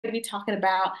to be talking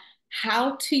about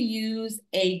how to use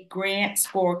a grant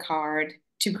scorecard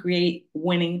to create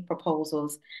winning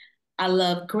proposals. I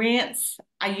love grants.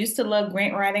 I used to love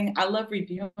grant writing. I love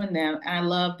reviewing them, and I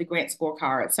love the grant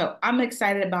scorecard. So I'm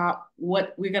excited about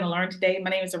what we're going to learn today.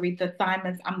 My name is Aretha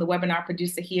Simons. I'm the webinar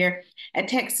producer here at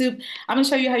TechSoup. I'm going to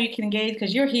show you how you can engage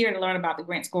because you're here to learn about the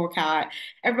grant scorecard.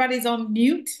 Everybody's on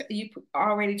mute. You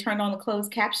already turned on the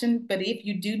closed caption, but if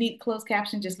you do need closed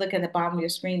caption, just look at the bottom of your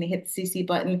screen and hit the CC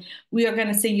button. We are going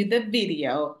to send you the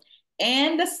video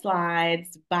and the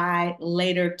slides by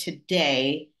later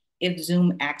today if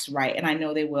Zoom acts right, and I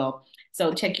know they will.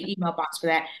 So check your email box for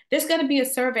that. There's going to be a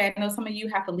survey. I know some of you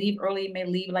have to leave early, you may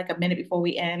leave like a minute before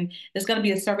we end. There's going to be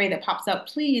a survey that pops up.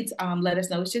 Please let us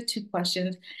know. It's just two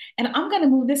questions. And I'm going to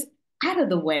move this out of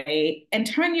the way and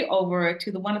turn you over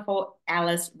to the wonderful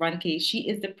Alice Ruhnke. She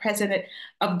is the president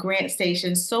of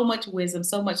GrantStation. So much wisdom,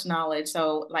 so much knowledge.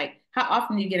 So, like, how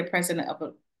often do you get a president of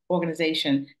an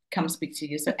organization come speak to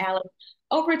you? So, Alice,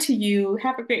 over to you.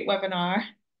 Have a great webinar.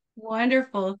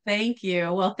 Wonderful. Thank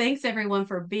you. Well, thanks everyone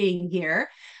for being here.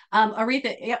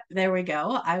 Aretha, yep, there we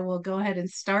go. I will go ahead and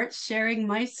start sharing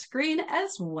my screen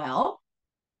as well.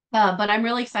 But I'm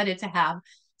really excited to have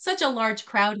such a large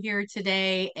crowd here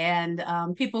today and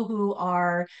people who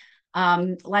are,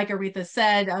 like Aretha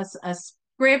said, us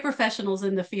great professionals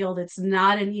in the field. It's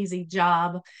not an easy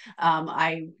job.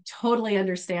 I totally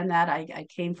understand that. I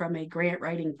came from a grant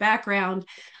writing background.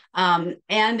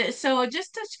 And so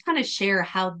just to kind of share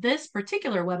how this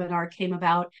particular webinar came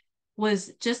about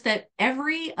was just that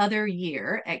every other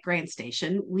year at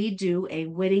GrantStation, we do a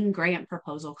winning grant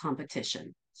proposal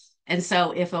competition. And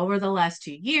so, if over the last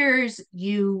 2 years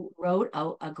you wrote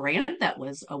a grant that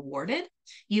was awarded,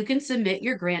 you can submit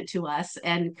your grant to us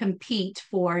and compete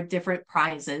for different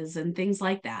prizes and things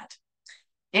like that.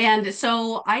 And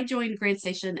so, I joined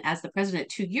GrantStation as the president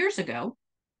 2 years ago.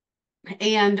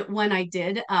 And when I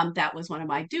did, that was one of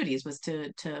my duties was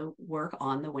to work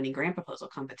on the winning grant proposal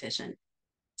competition.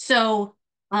 So,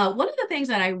 one of the things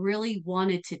that I really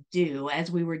wanted to do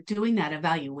as we were doing that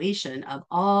evaluation of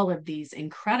all of these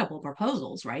incredible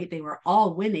proposals, right? They were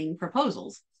all winning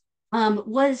proposals,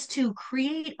 was to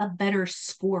create a better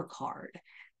scorecard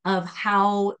of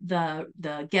how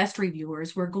the guest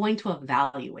reviewers were going to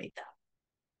evaluate them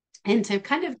and to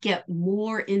kind of get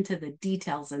more into the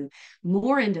details and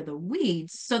more into the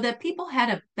weeds so that people had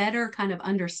a better kind of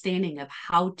understanding of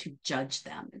how to judge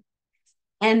them.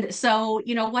 And so,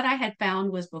 what I had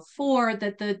found was before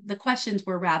that the questions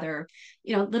were rather,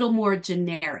 a little more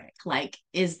generic, like,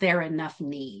 is there enough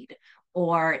need?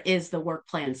 Or is the work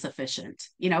plan sufficient?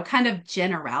 Kind of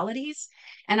generalities.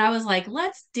 And I was like,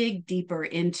 let's dig deeper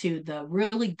into the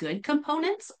really good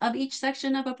components of each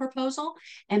section of a proposal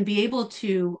and be able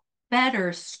to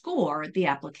better score the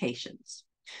applications.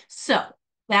 So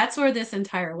that's where this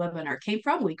entire webinar came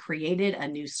from. We created a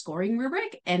new scoring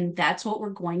rubric, and that's what we're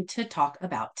going to talk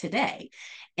about today,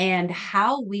 and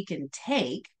how we can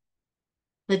take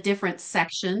the different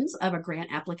sections of a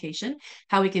grant application,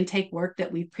 how we can take work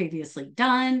that we've previously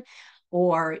done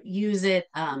or use it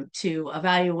to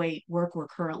evaluate work we're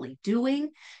currently doing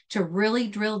to really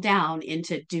drill down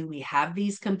into, do we have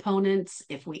these components?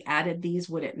 If we added these,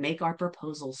 would it make our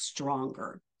proposal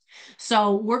stronger?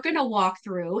 So we're going to walk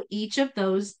through each of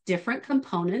those different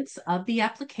components of the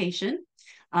application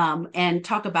and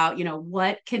talk about,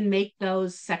 what can make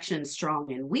those sections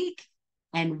strong and weak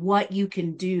and what you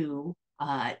can do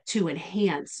to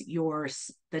enhance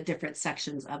the different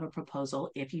sections of a proposal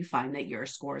if you find that your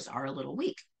scores are a little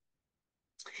weak.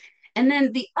 And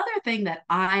then the other thing that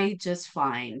I just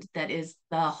find that is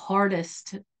the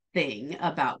hardest thing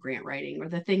about grant writing, or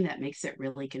the thing that makes it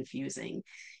really confusing,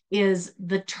 is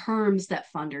the terms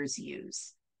that funders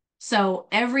use. So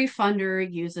every funder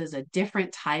uses a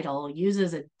different title,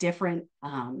 uses a different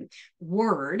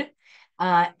word,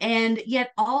 and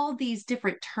yet all these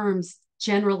different terms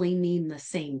generally mean the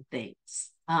same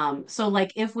things. So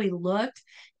like if we looked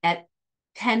at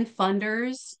 10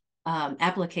 funders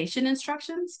application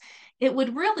instructions, it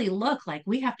would really look like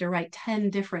we have to write 10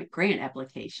 different grant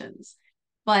applications.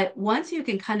 But once you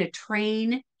can kind of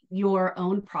train your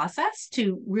own process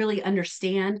to really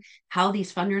understand how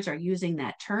these funders are using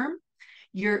that term,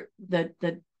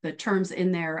 the terms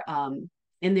in their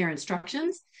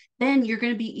instructions, then it's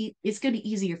going to be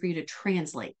easier for you to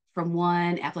translate from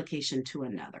one application to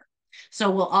another.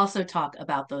 So we'll also talk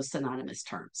about those synonymous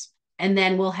terms. And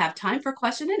then we'll have time for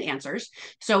question and answers.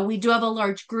 So we do have a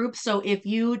large group. So if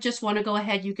you just want to go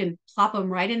ahead, you can plop them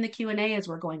right in the Q&A as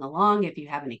we're going along. If you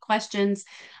have any questions,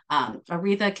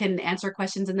 Aretha can answer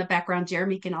questions in the background.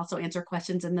 Jeremy can also answer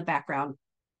questions in the background,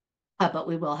 but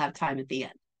we will have time at the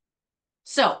end.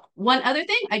 So, one other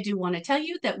thing I do want to tell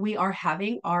you that we are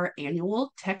having our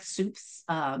annual Tech Soups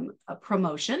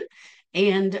promotion,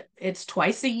 and it's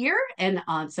twice a year. And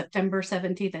on September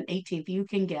 17th and 18th, you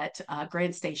can get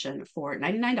GrantStation for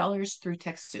 $99 through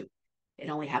TechSoup. It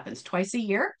only happens twice a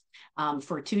year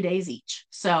for 2 days each.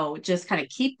 So, just kind of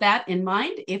keep that in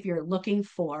mind if you're looking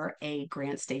for a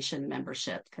GrantStation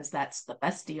membership, because that's the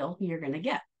best deal you're going to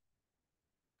get.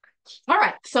 All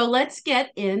right, so let's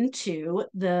get into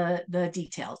the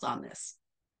details on this.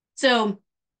 So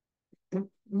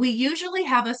we usually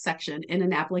have a section in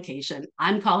an application.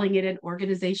 I'm calling it an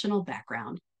organizational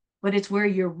background, but it's where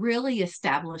you're really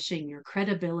establishing your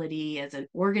credibility as an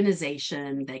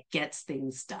organization that gets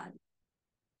things done.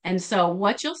 And so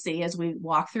what you'll see as we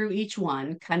walk through each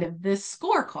one, kind of this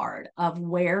scorecard of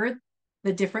where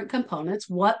the different components,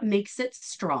 what makes it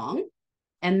strong,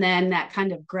 and then that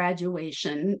kind of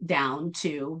graduation down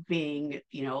to being,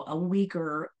 a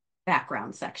weaker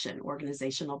background section,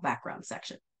 organizational background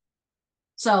section.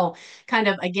 So kind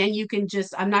of again, you can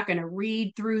just, I'm not going to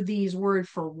read through these word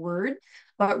for word,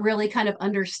 but really kind of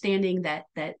understanding that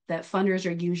funders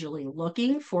are usually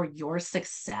looking for your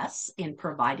success in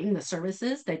providing the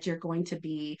services that you're going to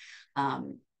be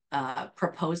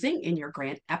proposing in your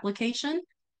grant application.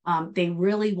 They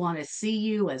really want to see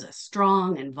you as a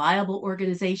strong and viable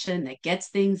organization that gets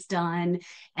things done.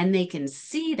 And they can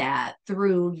see that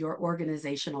through your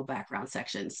organizational background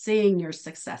section, seeing your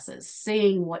successes,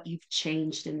 seeing what you've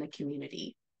changed in the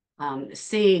community,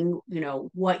 seeing,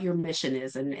 what your mission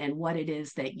is and what it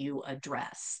is that you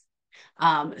address.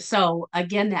 So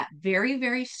again, that very,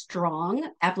 very strong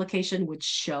application would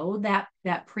show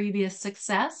that previous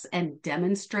success and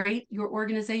demonstrate your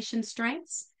organization's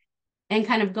strengths, and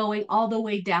kind of going all the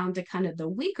way down to kind of the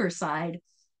weaker side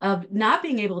of not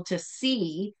being able to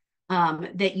see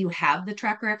that you have the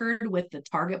track record with the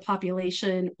target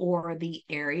population or the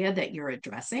area that you're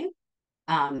addressing.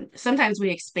 Sometimes we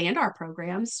expand our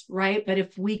programs, right? But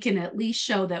if we can at least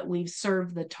show that we've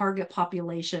served the target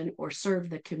population or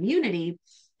served the community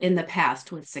in the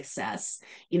past with success,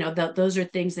 those are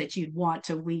things that you'd want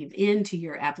to weave into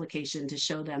your application to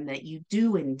show them that you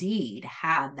do indeed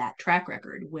have that track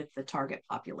record with the target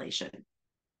population.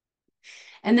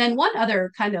 And then one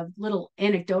other kind of little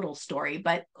anecdotal story,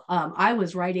 but I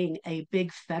was writing a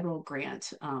big federal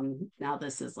grant. Now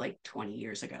this is like 20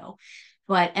 years ago.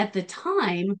 But at the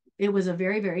time, it was a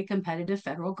very, very competitive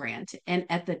federal grant. And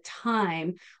at the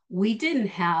time, we didn't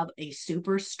have a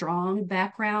super strong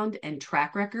background and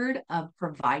track record of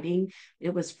providing.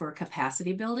 It was for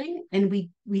capacity building. And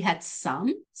we had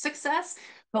some success,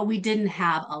 but we didn't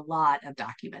have a lot of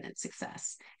documented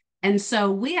success. And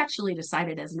so we actually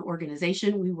decided as an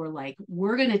organization, we were like,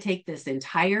 we're going to take this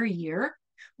entire year,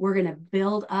 we're going to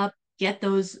build up, get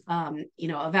those,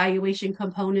 evaluation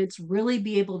components, really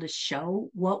be able to show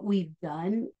what we've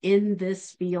done in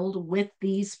this field with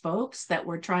these folks that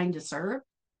we're trying to serve.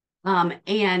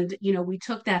 And, we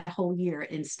took that whole year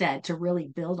instead to really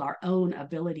build our own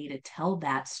ability to tell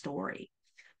that story.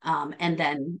 And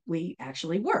then we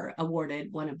actually were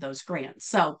awarded one of those grants.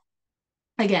 So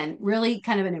again, really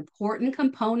kind of an important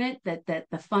component that the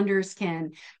funders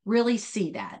can really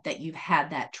see that you've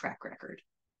had that track record.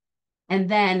 And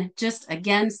then just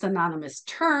again, synonymous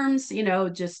terms,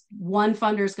 just one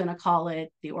funder is going to call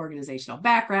it the organizational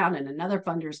background, and another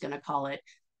funder is going to call it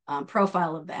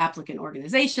profile of the applicant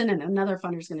organization, and another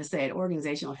funder is going to say it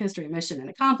organizational history, mission, and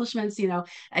accomplishments.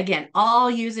 Again,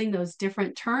 all using those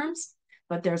different terms,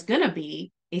 but there's going to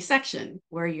be a section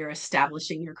where you're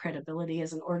establishing your credibility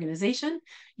as an organization.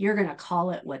 You're going to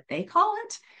call it what they call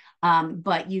it.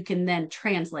 But you can then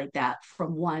translate that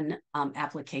from one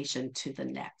application to the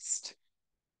next.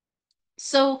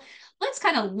 So let's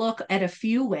kind of look at a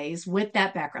few ways with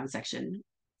that background section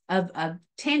of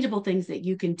tangible things that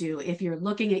you can do if you're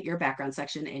looking at your background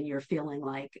section and you're feeling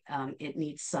like it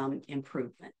needs some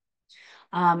improvement.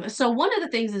 So one of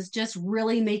the things is just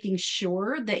really making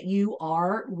sure that you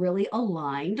are really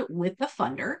aligned with the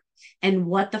funder and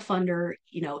what the funder,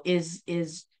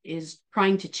 is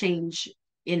trying to change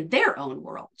in their own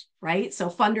world, right? So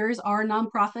funders are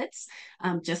nonprofits,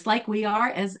 just like we are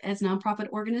as nonprofit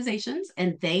organizations,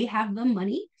 and they have the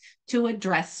money to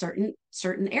address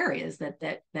certain areas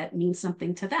that mean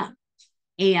something to them.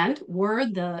 And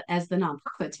as the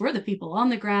nonprofits, we're the people on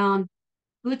the ground,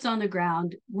 boots on the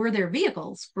ground, we're their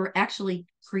vehicles for actually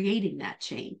creating that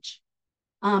change.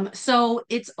 So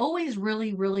it's always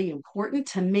really, really important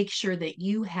to make sure that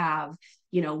you have,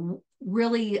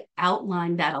 really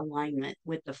outline that alignment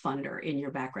with the funder in your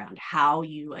background, how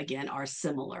you, again, are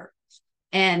similar.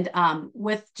 And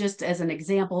with just as an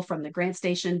example from the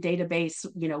GrantStation database,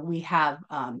 we have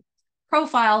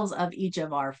profiles of each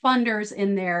of our funders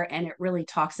in there, and it really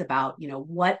talks about,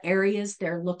 what areas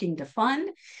they're looking to fund.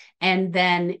 And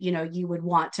then, you would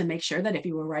want to make sure that if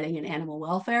you were writing an animal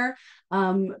welfare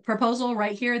proposal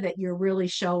right here, that you're really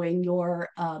showing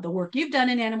the work you've done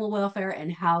in animal welfare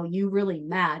and how you really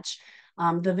match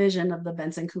the vision of the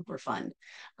Benson Cooper Fund,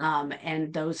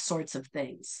 and those sorts of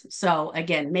things. So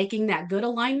again, making that good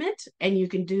alignment, and you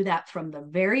can do that from the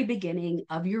very beginning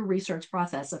of your research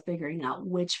process of figuring out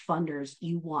which funders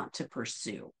you want to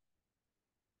pursue.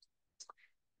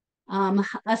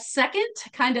 A second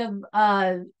kind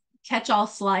of catch-all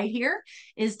slide here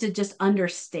is to just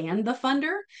understand the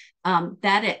funder.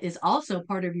 That it is also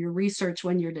part of your research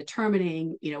when you're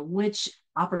determining, which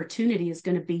opportunity is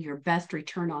going to be your best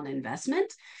return on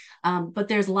investment. But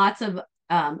there's lots of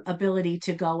ability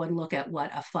to go and look at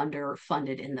what a funder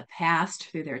funded in the past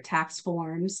through their tax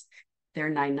forms, their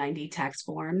 990 tax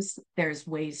forms. There's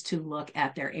ways to look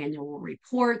at their annual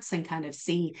reports and kind of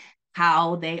see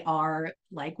how they are,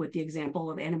 like with the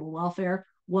example of animal welfare,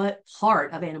 what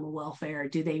part of animal welfare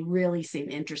do they really seem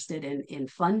interested in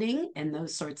funding, and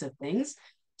those sorts of things.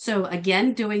 So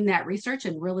again, doing that research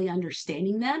and really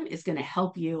understanding them is going to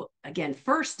help you, again,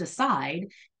 first decide,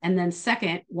 and then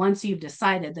second, once you've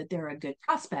decided that they're a good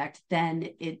prospect, then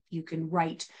you can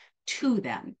write to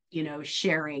them,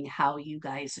 sharing how you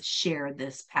guys share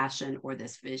this passion or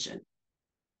this vision.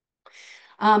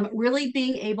 Really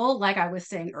being able, like I was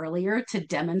saying earlier, to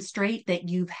demonstrate that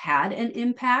you've had an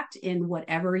impact in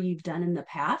whatever you've done in the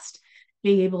past,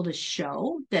 being able to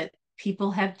show that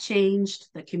people have changed,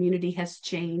 the community has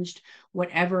changed,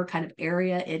 whatever kind of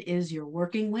area it is you're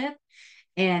working with,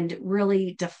 and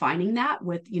really defining that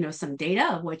with, some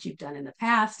data of what you've done in the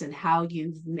past and how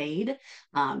you've made,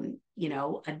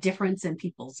 a difference in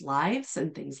people's lives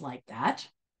and things like that.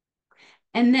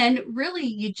 And then really,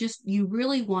 you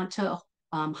really want to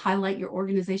highlight your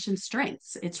organization's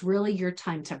strengths. It's really your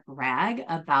time to brag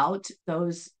about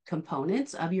those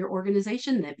components of your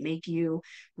organization that make you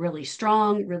really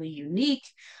strong, really unique,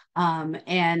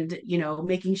 and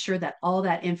making sure that all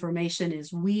that information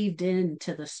is weaved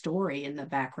into the story in the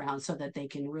background so that they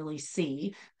can really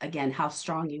see, again, how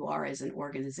strong you are as an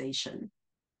organization.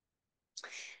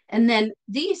 And then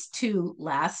these two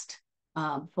last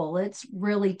bullets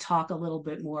really talk a little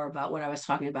bit more about what I was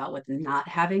talking about with not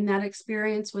having that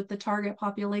experience with the target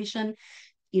population,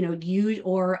 you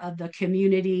or the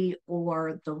community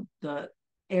or the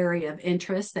area of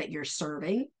interest that you're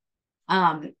serving.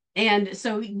 And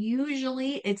so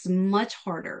usually it's much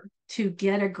harder to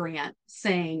get a grant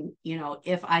saying,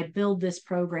 if I build this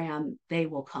program, they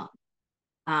will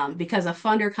come. Because a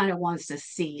funder kind of wants to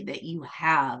see that you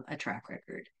have a track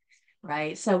record.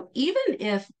 Right. So even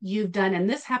if you've done, and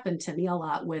this happened to me a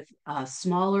lot with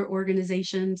smaller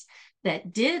organizations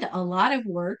that did a lot of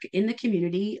work in the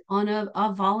community on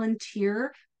a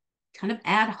volunteer kind of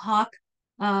ad hoc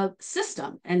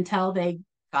system until they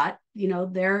got,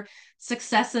 their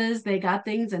successes, they got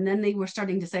things, and then they were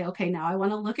starting to say, okay, now I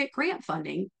want to look at grant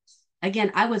funding.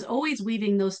 Again, I was always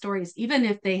weaving those stories, even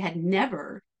if they had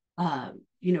never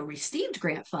received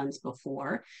grant funds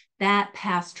before, that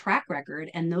past track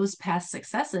record and those past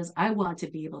successes, I want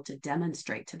to be able to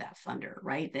demonstrate to that funder,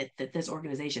 right? That this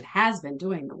organization has been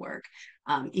doing the work,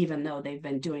 even though they've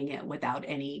been doing it without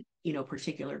any,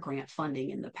 particular grant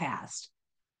funding in the past.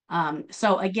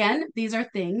 So again, these are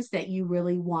things that you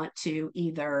really want to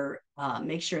either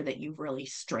make sure that you've really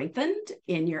strengthened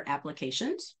in your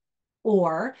applications,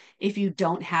 or if you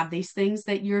don't have these things,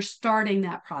 that you're starting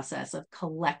that process of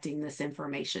collecting this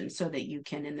information so that you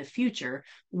can in the future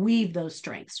weave those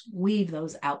strengths, weave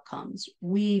those outcomes,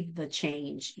 weave the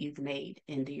change you've made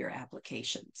into your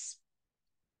applications.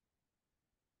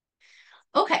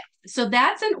 Okay, so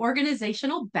that's an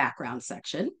organizational background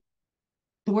section.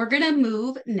 We're going to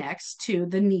move next to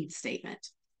the need statement.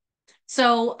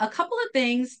 So a couple of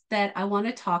things that I want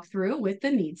to talk through with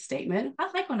the need statement. I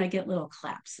like when I get little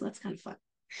claps. That's kind of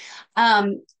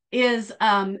fun. Is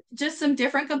just some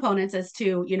different components as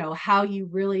to, how you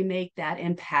really make that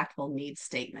impactful need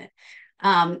statement.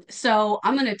 So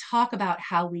I'm going to talk about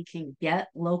how we can get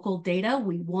local data.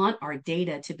 We want our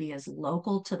data to be as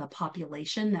local to the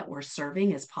population that we're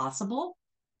serving as possible.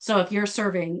 So if you're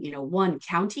serving, one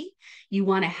county, you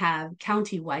want to have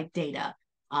county-wide data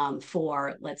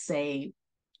for, let's say,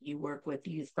 you work with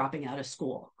youth dropping out of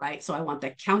school, right? So I want the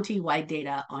county-wide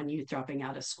data on youth dropping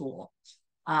out of school.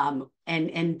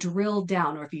 And drill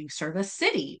down, or if you serve a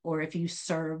city, or if you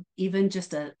serve even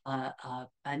just a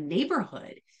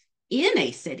neighborhood in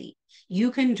a city, you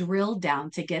can drill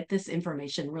down to get this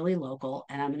information really local.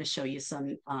 And I'm going to show you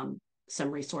some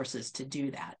resources to do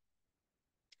that.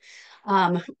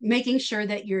 Making sure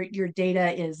that your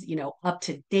data is, up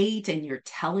to date and you're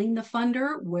telling the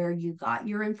funder where you got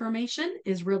your information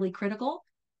is really critical.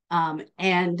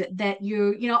 And that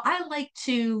I like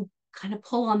to kind of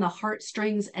pull on the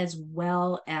heartstrings as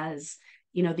well as,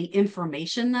 the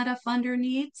information that a funder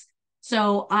needs.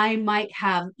 So I might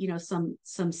have, some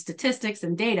statistics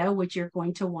and data, which you're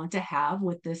going to want to have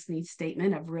with this needs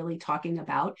statement of really talking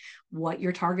about what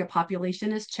your target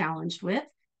population is challenged with.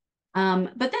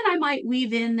 But then I might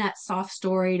weave in that soft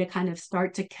story to kind of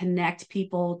start to connect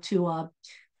people to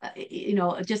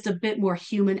just a bit more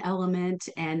human element,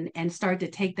 and start to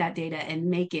take that data and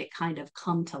make it kind of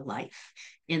come to life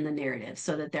in the narrative,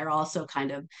 so that they're also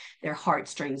kind of, their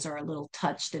heartstrings are a little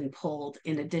touched and pulled,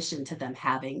 in addition to them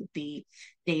having the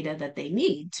data that they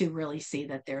need to really see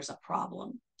that there's a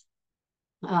problem.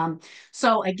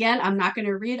 So again, I'm not going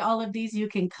to read all of these. You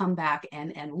can come back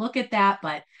and look at that.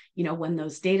 But when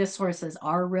those data sources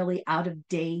are really out of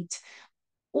date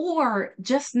or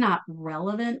just not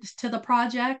relevant to the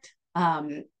project,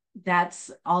 that's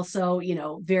also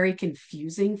very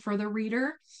confusing for the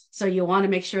reader. So you want to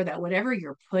make sure that whatever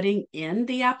you're putting in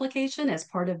the application as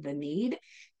part of the need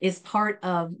is part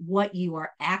of what you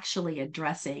are actually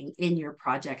addressing in your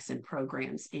projects and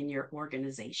programs in your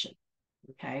organization.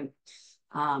 Okay.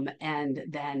 And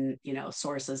then,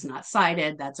 sources not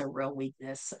cited, that's a real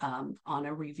weakness on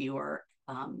a reviewer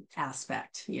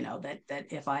aspect, that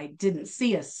if I didn't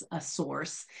see a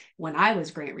source when I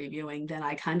was grant reviewing, then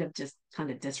I kind of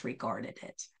disregarded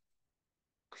it.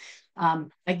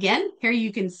 Again, here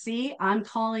you can see I'm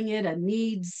calling it a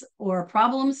needs or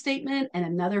problem statement, and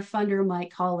another funder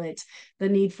might call it the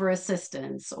need for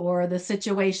assistance or the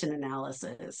situation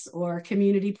analysis or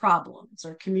community problems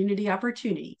or community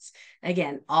opportunities.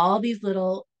 Again, all these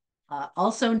little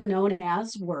also known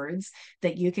as words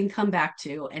that you can come back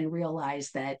to and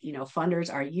realize that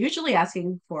funders are usually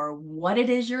asking for what it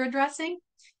is you're addressing,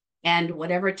 and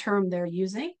whatever term they're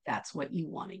using, that's what you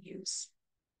want to use.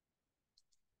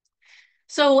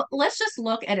 So let's just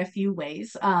look at a few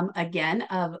ways, again,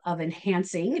 of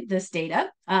enhancing this data.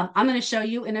 I'm going to show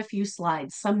you in a few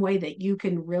slides some way that you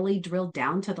can really drill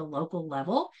down to the local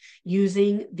level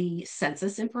using the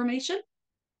census information.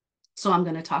 So I'm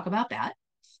going to talk about that.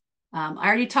 I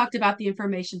already talked about the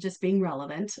information just being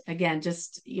relevant. Again,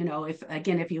 just,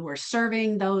 if you were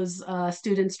serving those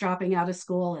students dropping out of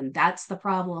school and that's the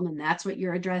problem and that's what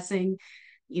you're addressing,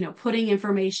 putting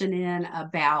information in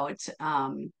about,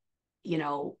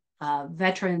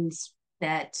 veterans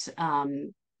that,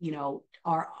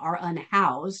 are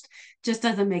unhoused just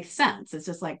doesn't make sense. It's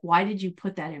just like, why did you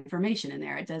put that information in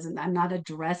there? It doesn't, I'm not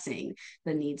addressing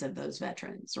the needs of those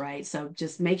veterans, right? So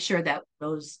just make sure that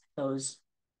those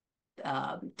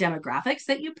demographics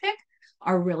that you pick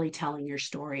are really telling your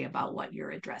story about what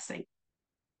you're addressing.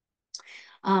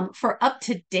 For up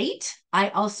to date, I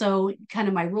also kind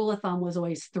of, my rule of thumb was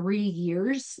always 3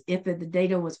 years. If the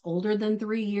data was older than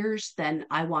 3 years, then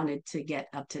I wanted to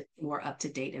get more up to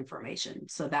date information.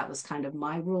 So that was kind of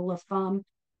my rule of thumb.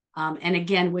 And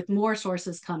again, with more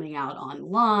sources coming out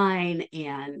online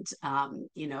and,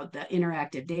 the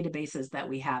interactive databases that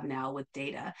we have now with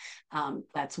data,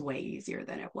 that's way easier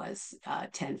than it was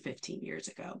 10, 15 years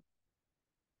ago.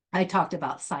 I talked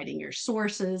about citing your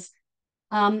sources.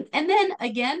 And then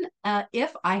again,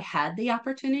 if I had the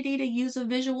opportunity to use a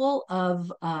visual of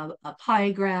a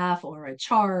pie graph or a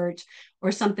chart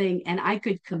or something, and I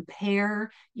could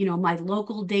compare, my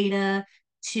local data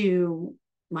to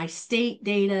my state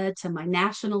data to my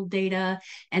national data,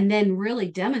 and then really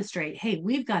demonstrate, hey,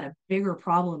 we've got a bigger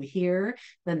problem here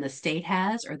than the state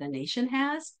has or the nation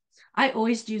has. I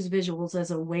always use visuals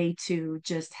as a way to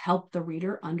just help the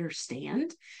reader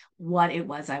understand what it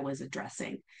was I was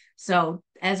addressing. So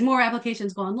as more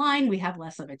applications go online, we have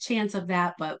less of a chance of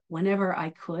that. But whenever I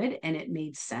could and it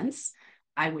made sense,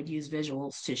 I would use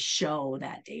visuals to show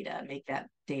that data, make that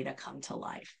data come to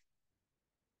life.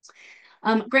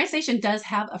 GrantStation does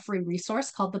have a free resource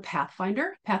called the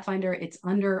Pathfinder. Pathfinder, it's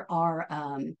under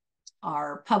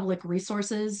our public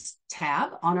resources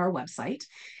tab on our website.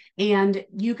 And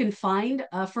you can find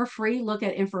for free, look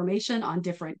at information on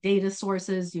different data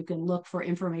sources. You can look for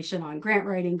information on grant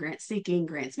writing, grant seeking,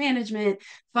 grants management,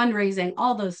 fundraising,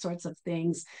 all those sorts of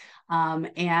things.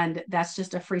 And that's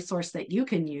just a free source that you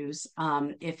can use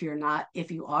if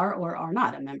you are or are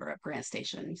not a member of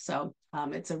GrantStation. So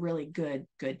it's a really good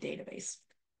database.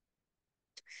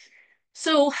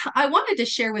 So I wanted to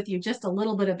share with you just a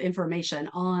little bit of information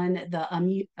on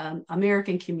the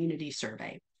American Community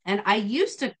Survey. And I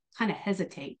used to kind of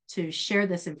hesitate to share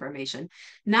this information,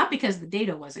 not because the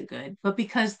data wasn't good, but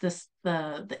because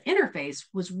the interface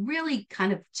was really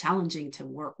kind of challenging to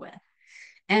work with.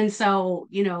 And so,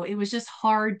 it was just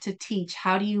hard to teach.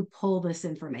 How do you pull this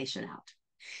information out?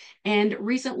 And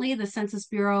recently, the Census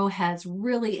Bureau has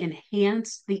really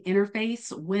enhanced the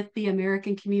interface with the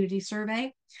American Community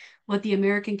Survey. What the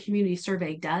American Community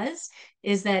Survey does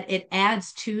is that it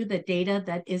adds to the data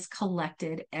that is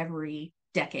collected every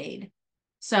decade.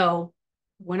 So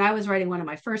when I was writing one of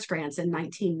my first grants in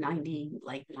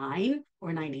 1999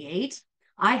 or 98,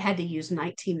 I had to use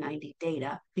 1990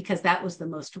 data because that was the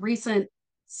most recent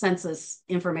census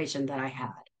information that I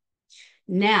had.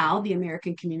 Now, the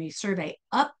American Community Survey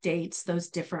updates those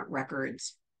different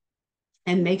records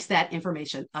and makes that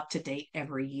information up to date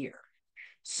every year.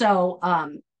 So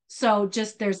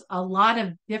just there's a lot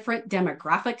of different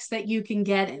demographics that you can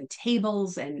get and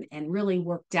tables and really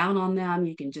work down on them.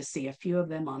 You can just see a few of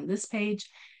them on this page.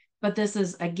 But this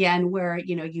is again where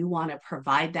you want to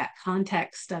provide that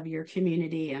context of your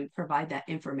community and provide that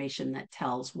information that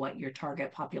tells what your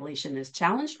target population is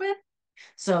challenged with.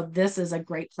 So this is a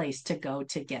great place to go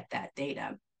to get that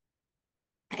data.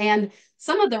 And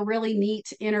some of the really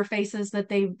neat interfaces that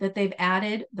they've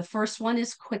added, the first one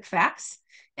is quick facts.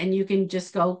 And you can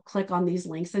just go click on these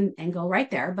links and go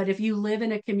right there. But if you live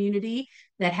in a community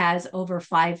that has over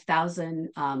 5,000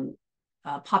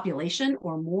 population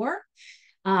or more,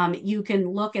 you can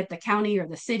look at the county or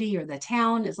the city or the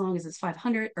town, as long as it's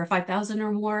 500 or 5,000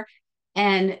 or more,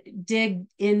 and dig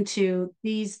into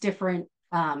these different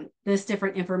this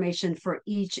different information for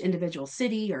each individual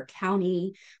city or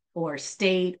county or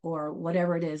state or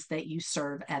whatever it is that you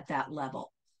serve at that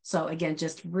level. So again,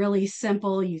 just really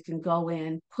simple. You can go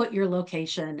in, put your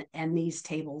location, and these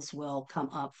tables will come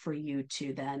up for you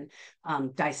to then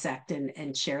dissect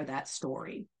and share that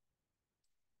story.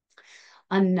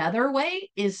 Another way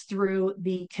is through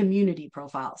the community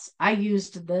profiles. I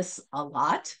used this a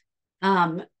lot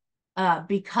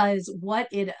because what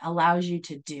it allows you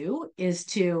to do is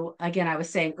to, again, I was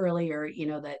saying earlier,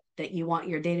 that you want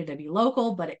your data to be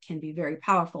local, but it can be very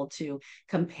powerful to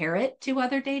compare it to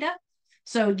other data.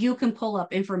 So you can pull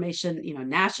up information,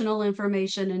 national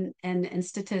information and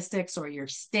statistics, or your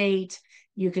state.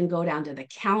 You can go down to the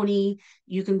county.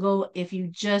 You can go, if you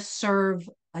just serve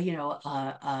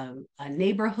a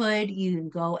neighborhood, you can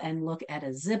go and look at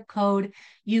a zip code.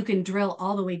 You can drill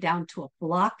all the way down to a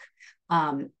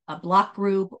block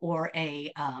group or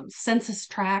a census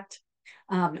tract.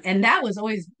 And that was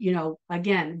always,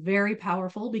 again, very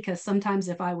powerful, because sometimes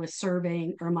if I was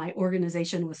serving, or my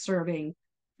organization was serving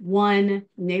one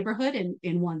neighborhood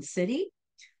in one city,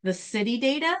 the city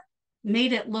data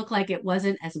made it look like it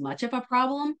wasn't as much of a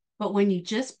problem. But when you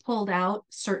just pulled out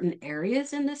certain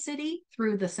areas in the city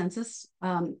through the census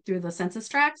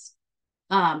tracts,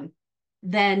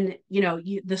 then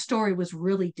the story was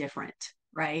really different,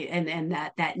 right? And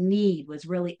that need was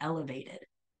really elevated.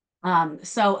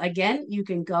 So again, you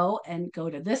can go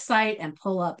to this site and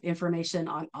pull up information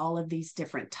on all of these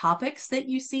different topics that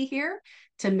you see here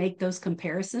to make those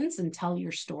comparisons and tell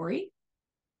your story.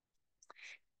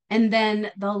 And then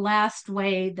the last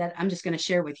way that I'm just going to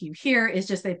share with you here is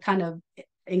just they've kind of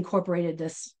incorporated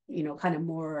this, kind of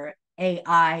more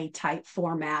AI type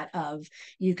format of,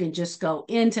 you can just go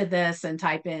into this and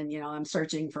type in, I'm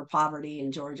searching for poverty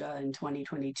in Georgia in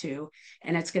 2022,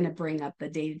 and it's going to bring up the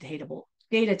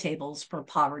data tables for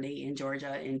poverty in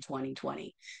Georgia in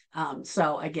 2020.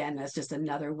 So again, that's just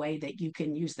another way that you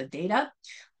can use the data.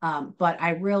 But I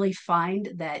really find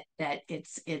that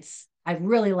I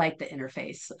really like the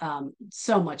interface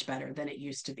so much better than it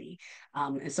used to be.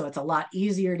 And so it's a lot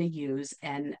easier to use.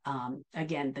 And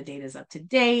again, the data is up to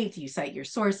date. You cite your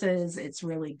sources. It's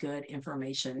really good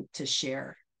information to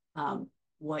share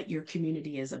what your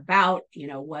community is about,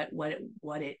 what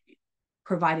it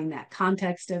providing that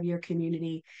context of your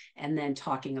community, and then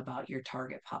talking about your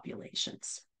target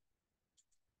populations.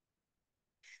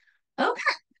 Okay,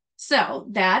 so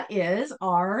that is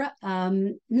our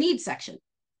needs section.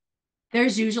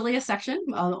 There's usually a section,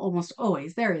 almost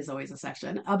always, there is always a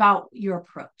section about your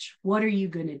approach. What are you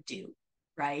going to do,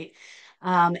 right?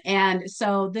 And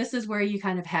so this is where you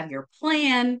kind of have your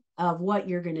plan of what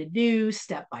you're going to do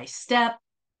step by step.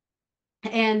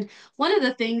 And one of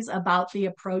the things about the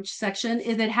approach section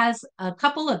is it has a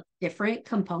couple of different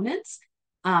components,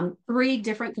 3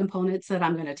 different components that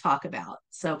I'm going to talk about.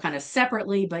 So kind of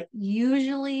separately, but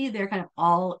usually they're kind of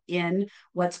all in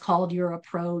what's called your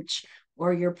approach,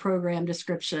 or your program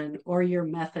description, or your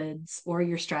methods, or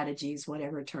your strategies,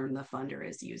 whatever term the funder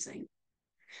is using.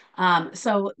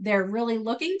 So they're really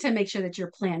looking to make sure that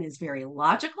your plan is very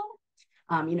logical.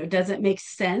 Does it make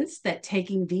sense that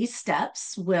taking these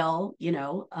steps will,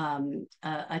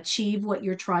 achieve what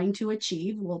you're trying to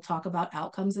achieve? We'll talk about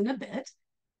outcomes in a bit.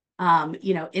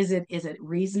 Is it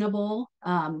reasonable,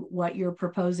 what you're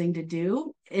proposing to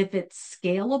do? If it's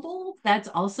scalable, that's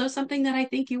also something that I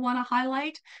think you want to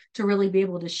highlight, to really be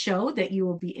able to show that you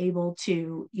will be able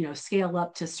to, scale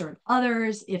up to serve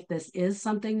others if this is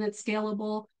something that's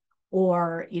scalable,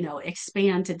 or,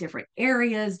 expand to different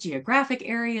areas, geographic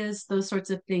areas, those sorts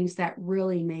of things. That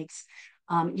really makes,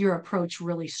 your approach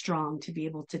really strong to be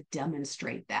able to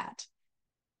demonstrate that.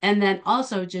 And then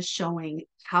also just showing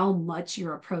how much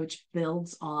your approach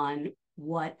builds on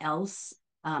what else,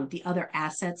 the other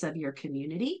assets of your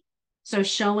community. So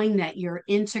showing that you're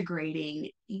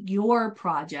integrating your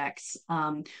projects,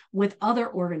 with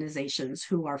other organizations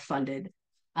who are funded,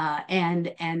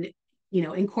 and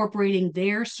incorporating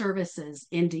their services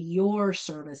into your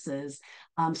services,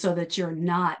 so that you're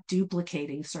not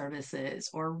duplicating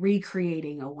services or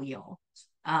recreating a wheel.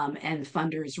 And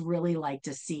funders really like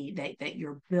to see that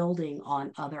you're building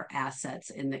on other assets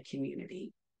in the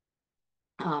community.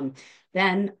 Um,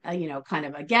 then, kind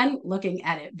of again, looking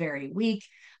at it very weak,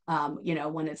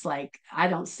 when it's like, I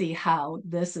don't see how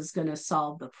this is going to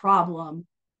solve the problem,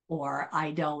 or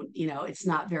I don't, it's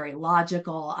not very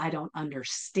logical. I don't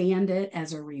understand it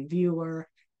as a reviewer.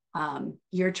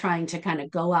 You're trying to kind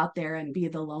of go out there and be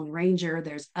the Lone Ranger.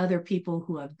 There's other people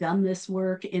who have done this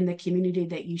work in the community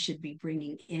that you should be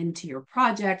bringing into your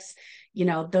projects,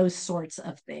 those sorts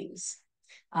of things.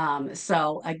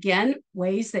 So again,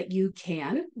 ways that you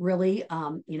can really,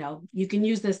 you can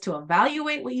use this to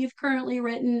evaluate what you've currently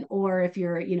written, or if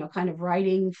you're, kind of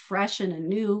writing fresh and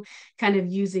anew, kind of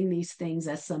using these things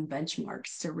as some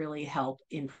benchmarks to really help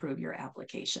improve your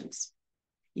applications.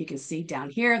 You can see down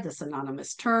here the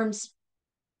synonymous terms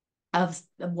of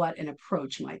what an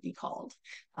approach might be called.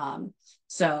 Again,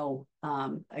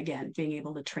 being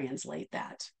able to translate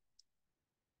that.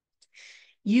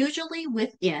 Usually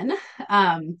within,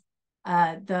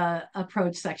 the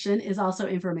approach section is also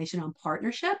information on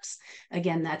partnerships.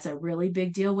 Again, that's a really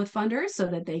big deal with funders, so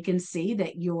that they can see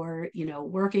that you're,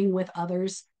 working with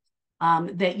others,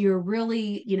 that you're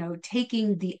really,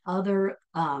 taking the other,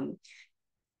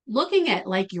 looking at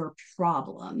like your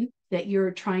problem that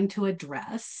you're trying to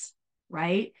address,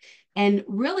 right? And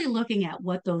really looking at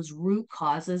what those root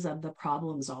causes of the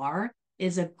problems are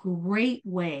is a great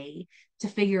way to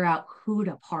figure out who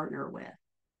to partner with.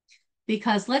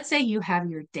 Because let's say you have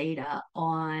your data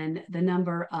on the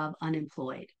number of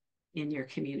unemployed in your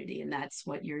community, and that's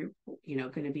what you're,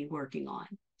 going to be working on.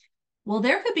 Well,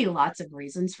 there could be lots of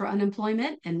reasons for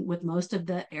unemployment. And with most of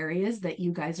the areas that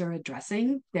you guys are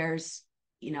addressing, there's,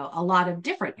 a lot of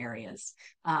different areas.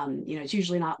 It's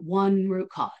usually not one root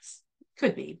cause.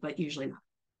 Could be, but usually not.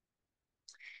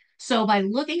 So by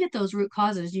looking at those root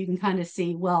causes, you can kind of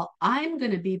see, well, I'm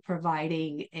going to be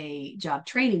providing a job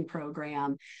training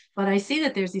program, but I see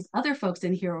that there's these other folks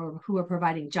in here who are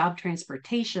providing job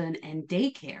transportation and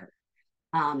daycare.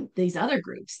 These other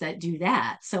groups that do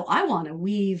that. So I want to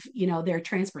weave, their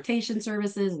transportation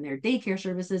services and their daycare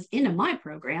services into my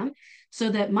program, so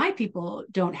that my people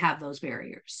don't have those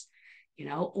barriers.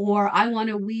 Or I want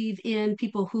to weave in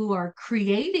people who are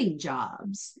creating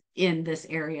jobs in this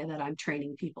area that I'm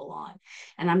training people on.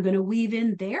 And I'm going to weave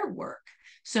in their work,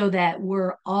 so that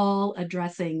we're all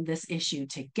addressing this issue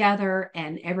together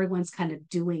and everyone's kind of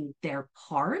doing their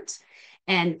part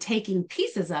and taking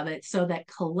pieces of it, so that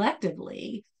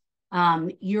collectively,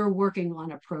 you're working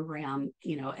on a program,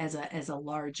 as a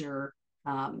larger,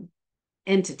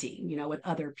 entity, with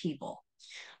other people.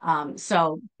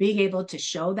 So being able to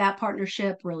show that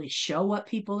partnership, really show what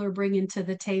people are bringing to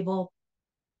the table,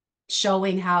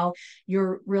 showing how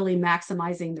you're really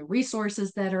maximizing the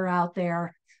resources that are out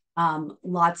there.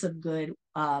 Lots of good,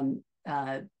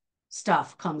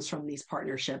 stuff comes from these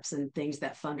partnerships, and things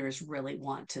that funders really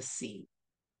want to see.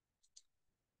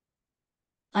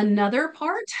 Another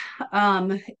part,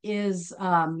 is,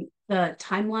 the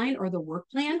timeline or the work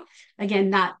plan.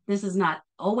 Again, this is not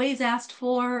always asked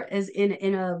for as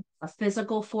in a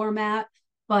physical format,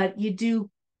 but you do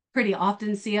pretty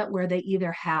often see it where they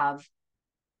either have,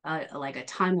 like a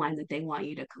timeline that they want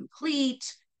you to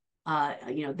complete,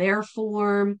 their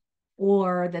form,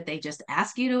 or that they just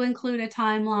ask you to include a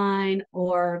timeline,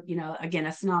 or, again,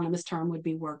 a synonymous term would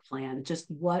be work plan.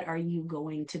 Just what are you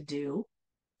going to do?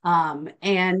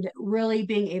 And really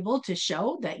being able to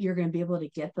show that you're going to be able to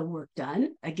get the work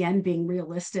done. Again, being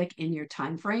realistic in your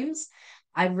timeframes.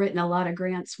 I've written a lot of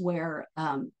grants where,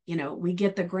 we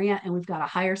get the grant and we've got to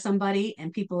hire somebody,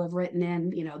 and people have written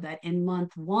in, that in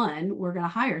month one, we're going to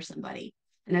hire somebody.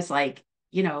 And it's like,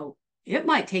 it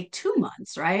might take 2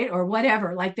 months, right? Or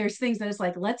whatever. Like there's things that it's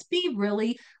like, let's be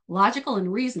really logical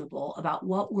and reasonable about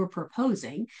what we're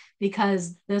proposing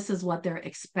because this is what they're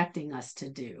expecting us to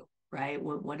do, right?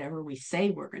 Whatever we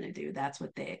say we're going to do, that's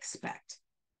what they expect.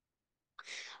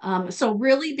 So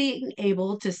really being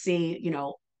able to see,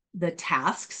 the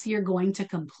tasks you're going to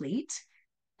complete.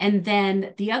 And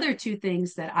then the other two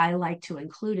things that I like to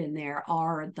include in there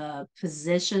are the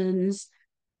positions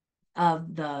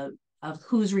of the of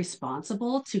who's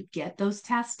responsible to get those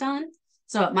tasks done.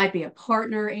 So it might be a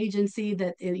partner agency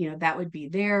that that would be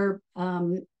their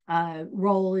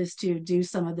role is to do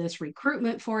some of this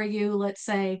recruitment for you, let's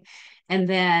say, and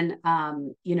then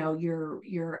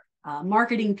your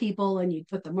marketing people, and you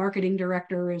put the marketing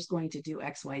director is going to do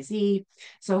XYZ.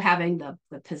 So having the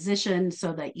position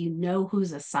so that you know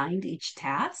who's assigned each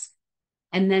task,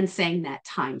 and then saying that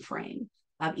time frame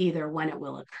of either when it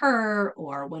will occur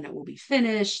or when it will be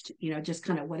finished, just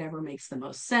kind of whatever makes the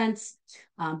most sense.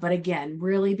 But again,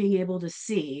 really being able to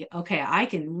see, okay, I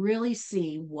can really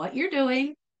see what you're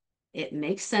doing. It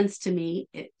makes sense to me.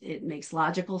 It makes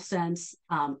logical sense.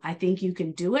 I think you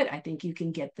can do it. I think you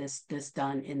can get this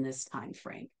done in this time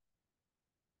frame.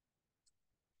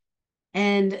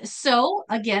 And so,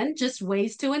 again, just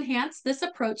ways to enhance this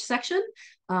approach section.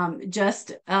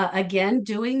 Just again,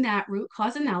 doing that root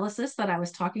cause analysis that I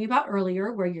was talking about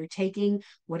earlier, where you're taking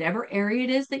whatever area it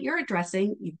is that you're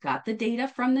addressing, you've got the data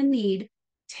from the need,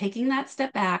 taking that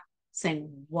step back, saying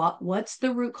what's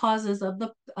the root causes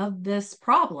of this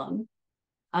problem,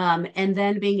 and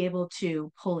then being able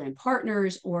to pull in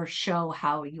partners or show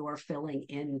how you're filling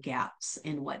in gaps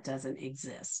in what doesn't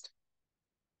exist.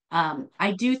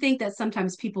 I do think that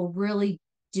sometimes people really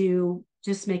do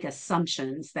just make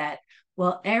assumptions that,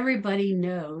 well, everybody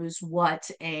knows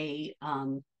what a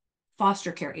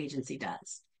foster care agency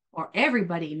does, or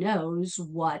everybody knows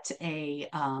what a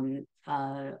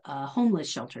homeless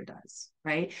shelter does,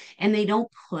 right? And they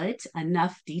don't put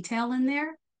enough detail in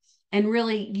there. And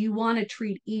really, you want to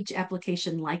treat each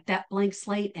application like that blank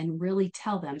slate and really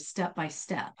tell them step by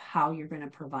step how you're going to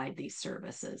provide these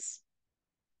services.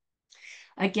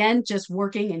 Again, just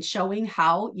working and showing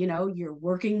how you're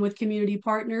working with community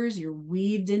partners, you're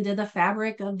weaved into the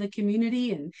fabric of the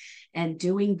community and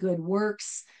doing good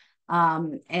works,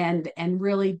 and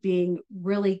really being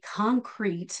really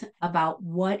concrete about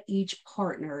what each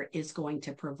partner is going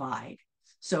to provide.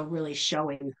 So really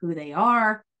showing who they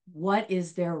are, what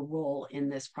is their role in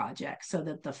this project, so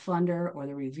that the funder or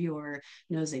the reviewer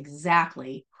knows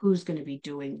exactly who's going to be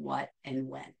doing what and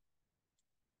when.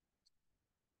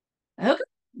 Okay,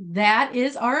 that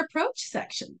is our approach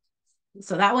section.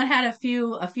 So that one had a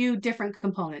few different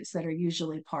components that are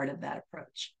usually part of that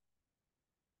approach.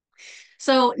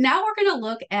 So now we're going to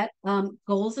look at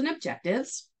goals and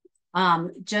objectives.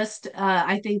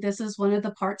 I think this is one of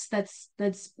the parts that's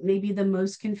maybe the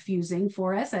most confusing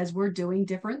for us as we're doing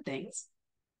different things.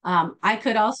 I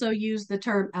could also use the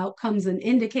term outcomes and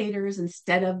indicators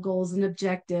instead of goals and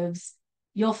objectives.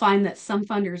 You'll find that some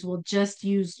funders will just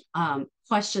use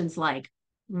questions like,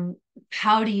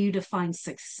 how do you define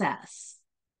success?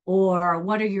 Or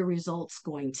what are your results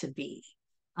going to be?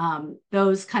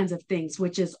 Those kinds of things,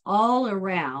 which is all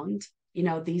around,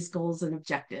 these goals and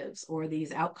objectives or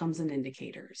these outcomes and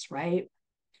indicators, right?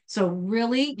 So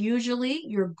really, usually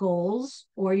your goals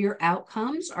or your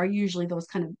outcomes are usually those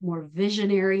kind of more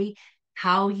visionary,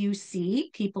 how you see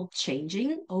people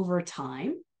changing over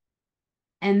time.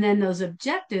 And then those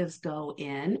objectives go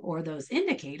in, or those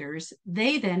indicators,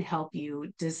 they then help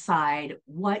you decide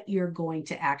what you're going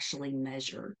to actually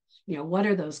measure. What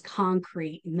are those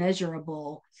concrete,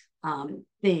 measurable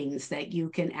things that you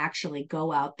can actually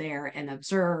go out there and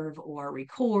observe or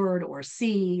record or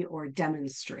see or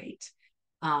demonstrate.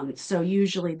 So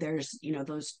usually there's,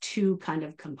 those two kind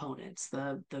of components,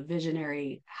 the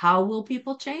visionary, how will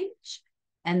people change?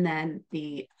 And then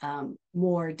the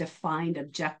more defined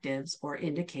objectives or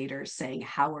indicators saying,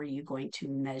 how are you going to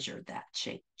measure that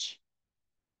change?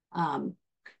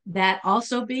 That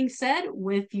also being said,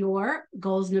 with your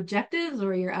goals and objectives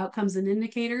or your outcomes and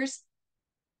indicators,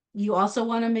 you also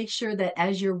want to make sure that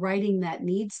as you're writing that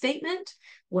need statement,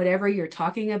 whatever you're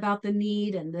talking about the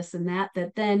need and this and that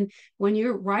then when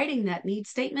you're writing that need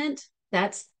statement,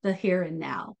 that's the here and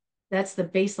now. That's the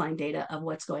baseline data of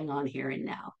what's going on here and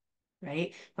now,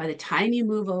 right? By the time you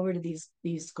move over to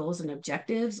these goals and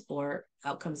objectives or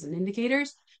outcomes and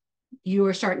indicators, you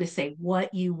are starting to say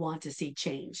what you want to see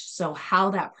change. So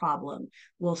how that problem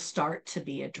will start to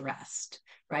be addressed,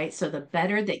 right? So the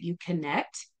better that you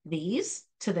connect these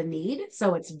to the need,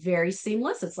 so it's very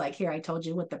seamless. It's like, here, I told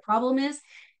you what the problem is.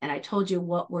 And I told you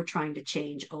what we're trying to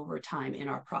change over time in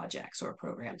our projects or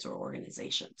programs or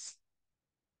organizations.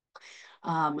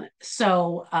 Again,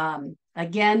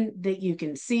 that you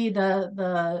can see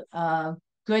the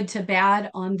good to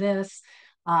bad on this.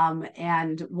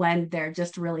 And when they're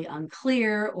just really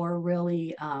unclear or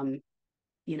really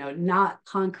not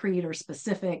concrete or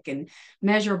specific and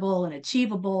measurable and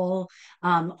achievable,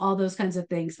 all those kinds of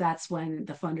things, that's when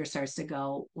the funder starts to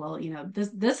go, well,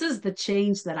 this is the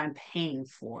change that I'm paying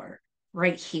for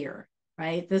right here,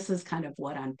 right? This is kind of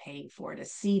what I'm paying for, to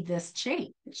see this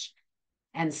change.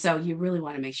 And so you really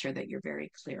want to make sure that you're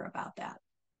very clear about that.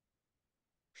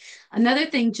 Another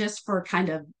thing, just for kind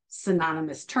of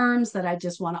synonymous terms that I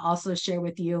just want to also share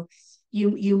with you,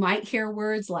 you might hear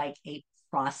words like a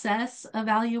process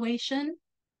evaluation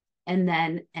and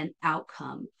then an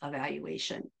outcome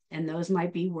evaluation. And those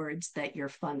might be words that your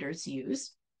funders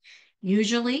use.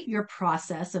 Usually your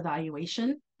process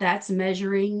evaluation, that's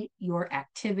measuring your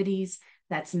activities,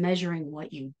 that's measuring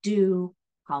what you do,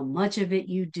 how much of it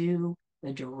you do,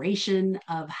 the duration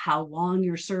of how long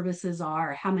your services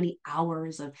are, how many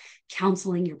hours of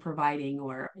counseling you're providing,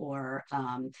 or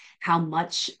how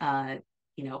much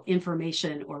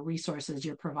information or resources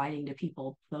you're providing to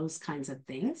people, those kinds of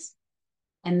things.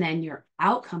 And then your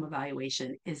outcome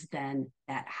evaluation is then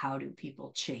that, how do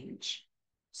people change?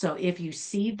 So if you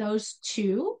see those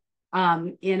two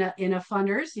in a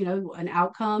funders, an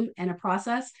outcome and a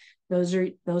process, those are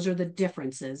the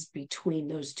differences between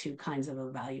those two kinds of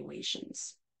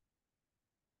evaluations.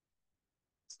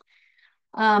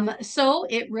 So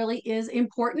it really is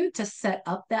important to set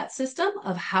up that system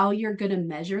of how you're going to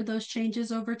measure those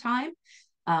changes over time.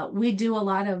 We do a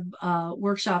lot of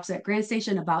workshops at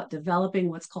GrantStation about developing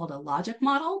what's called a logic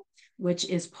model, which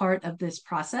is part of this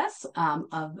process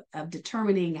of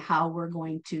determining how we're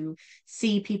going to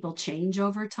see people change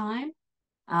over time.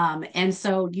 And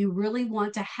so you really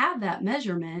want to have that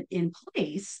measurement in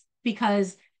place,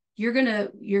 because you're gonna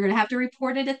have to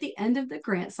report it at the end of the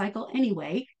grant cycle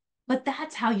anyway. But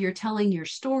that's how you're telling your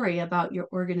story about your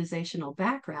organizational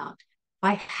background,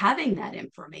 by having that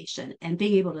information and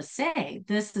being able to say,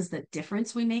 this is the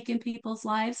difference we make in people's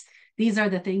lives. These are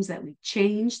the things that we've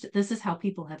changed. This is how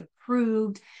people have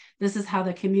improved. This is how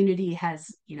the community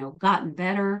has, gotten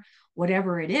better,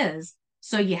 whatever it is.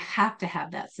 So you have to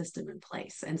have that system in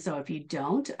place. And so if you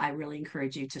don't, I really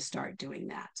encourage you to start doing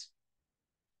that.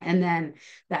 And then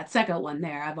that second one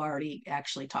there, I've already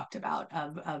actually talked about,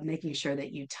 of making sure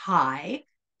that you tie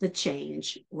the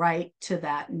change right to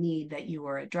that need that you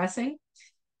are addressing.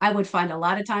 I would find a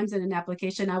lot of times in an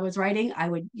application I was writing, I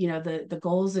would, the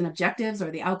goals and objectives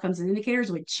or the outcomes and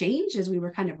indicators would change as we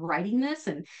were kind of writing this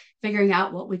and figuring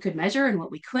out what we could measure and what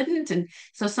we couldn't. And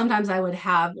so sometimes I would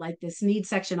have like this need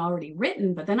section already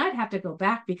written, but then I'd have to go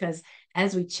back, because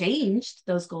as we changed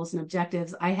those goals and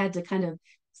objectives, I had to kind of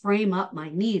frame up my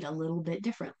need a little bit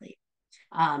differently.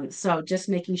 So just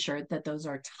making sure that those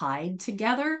are tied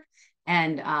together,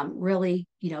 and really,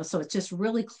 so it's just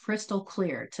really crystal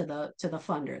clear to the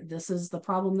funder. This is the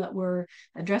problem that we're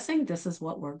addressing. This is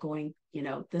what we're going,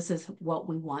 this is what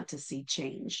we want to see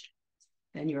changed.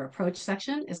 Then your approach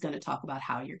section is going to talk about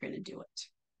how you're going to do it.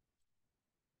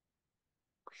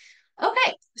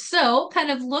 Okay, so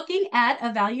kind of looking at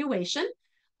evaluation.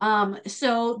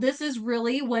 So this is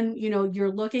really when,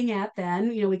 you're looking at, then,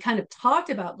 we kind of talked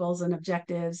about goals and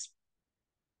objectives,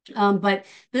 but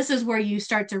this is where you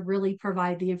start to really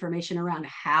provide the information around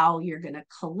how you're going to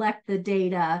collect the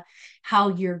data, how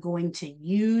you're going to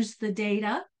use the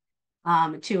data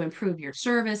to improve your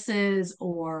services,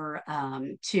 or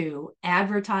to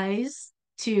advertise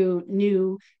to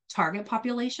new target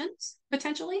populations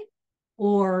potentially,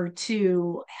 or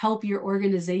to help your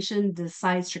organization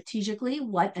decide strategically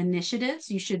what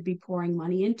initiatives you should be pouring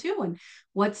money into, and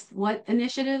what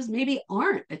initiatives maybe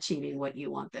aren't achieving what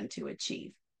you want them to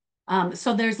achieve.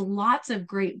 So there's lots of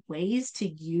great ways to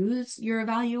use your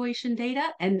evaluation data,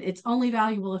 and it's only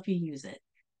valuable if you use it.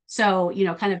 So,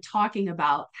 kind of talking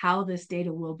about how this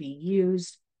data will be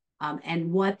used,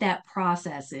 and what that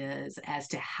process is as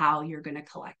to how you're going to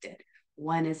collect it.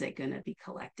 When is it going to be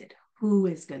collected? Who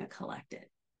is going to collect it?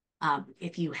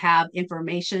 If you have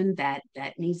information that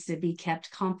needs to be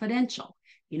kept confidential,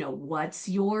 what's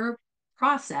your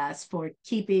process for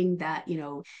keeping that,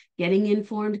 getting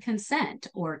informed consent,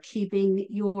 or keeping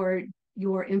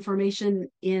your information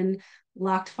in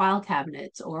locked file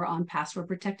cabinets or on password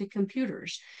protected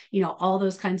computers, all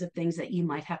those kinds of things that you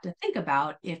might have to think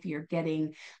about if you're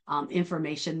getting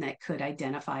information that could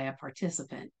identify a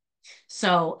participant.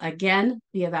 So again,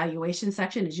 the evaluation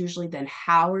section is usually then,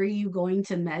 how are you going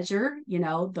to measure,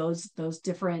 those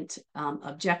different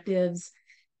objectives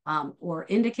or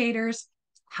indicators.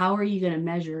 How are you going to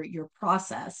measure your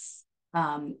process,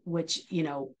 which,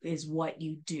 is what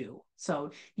you do?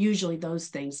 So usually those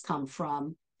things come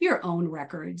from your own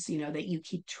records, that you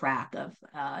keep track of,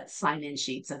 sign-in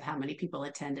sheets of how many people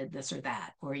attended this or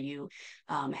that, or you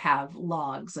have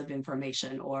logs of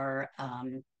information, or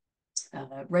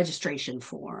registration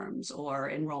forms or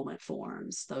enrollment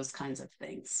forms, those kinds of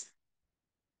things.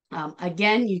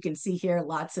 Again, you can see here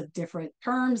lots of different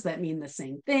terms that mean the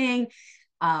same thing.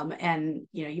 And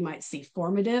you might see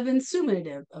formative and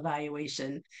summative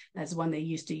evaluation as one they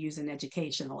used to use in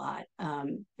education a lot.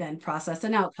 Then process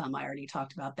and outcome, I already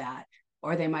talked about that.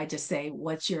 Or they might just say,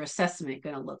 what's your assessment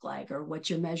going to look like? Or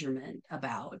what's your measurement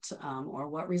about? Or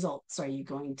what results are you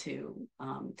going to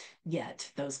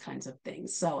get? Those kinds of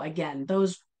things. So again,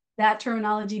 that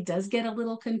terminology does get a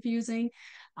little confusing.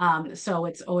 So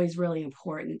it's always really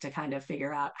important to kind of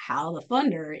figure out how the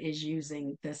funder is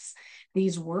using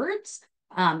these words,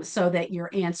 so that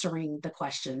you're answering the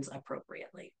questions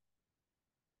appropriately.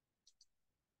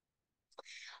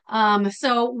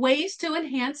 So ways to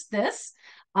enhance this.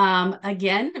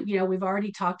 Again, we've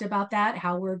already talked about that,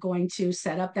 how we're going to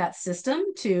set up that system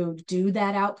to do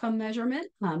that outcome measurement,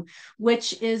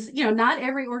 which is, not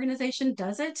every organization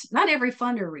does it. Not every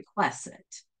funder requests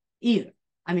it either.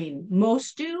 I mean,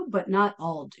 most do, but not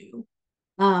all do.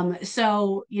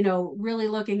 So, really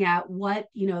looking at what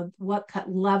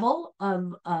level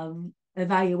of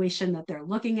evaluation that they're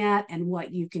looking at, and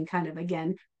what you can kind of,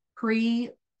 again,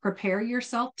 prepare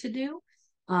yourself to do,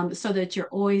 so that you're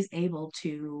always able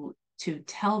to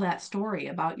tell that story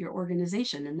about your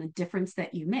organization and the difference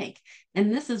that you make.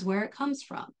 And this is where it comes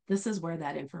from. This is where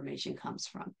that information comes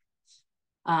from.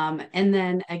 And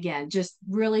then again, just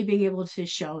really being able to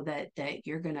show that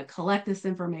you're going to collect this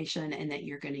information and that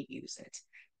you're going to use it.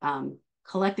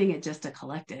 Collecting it just to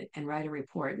collect it and write a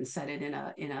report and set it in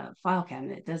a file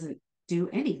cabinet doesn't do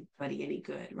anybody any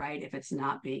good, right? If it's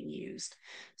not being used.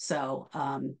 So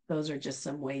those are just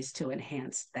some ways to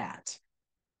enhance that.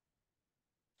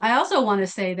 I also want to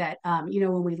say that,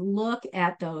 when we look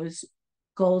at those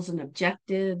goals and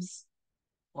objectives,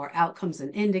 or outcomes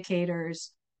and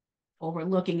indicators, or we're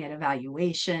looking at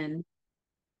evaluation,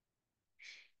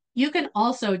 you can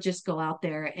also just go out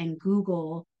there and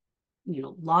Google,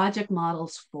 logic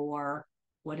models for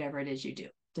whatever it is you do.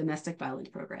 Domestic violence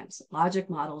programs, logic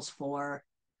models for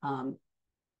uh,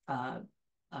 uh,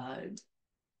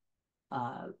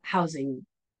 housing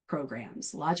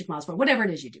programs, logic models for whatever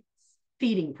it is you do,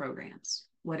 feeding programs,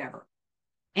 whatever.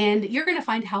 And you're going to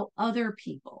find how other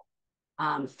people,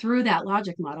 through that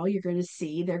logic model, you're going to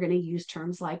see they're going to use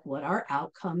terms like what our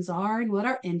outcomes are and what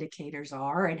our indicators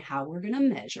are and how we're going to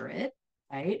measure it,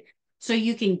 right? So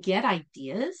you can get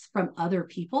ideas from other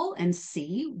people and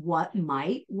see what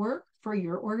might work for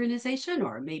your organization,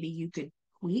 or maybe you could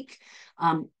tweak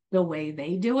the way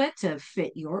they do it to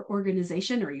fit your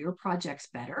organization or your projects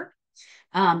better.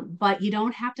 But you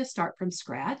don't have to start from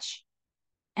scratch.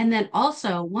 And then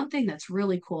also, one thing that's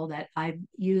really cool that I've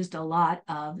used a lot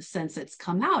of since it's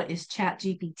come out is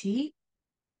ChatGPT.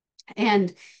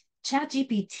 And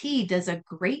ChatGPT does a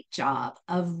great job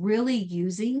of really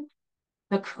using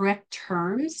the correct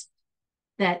terms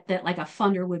that like a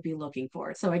funder would be looking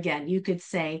for. So again, you could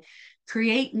say,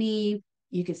 create me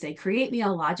a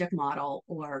logic model,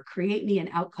 or create me an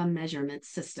outcome measurement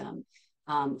system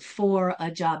for a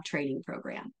job training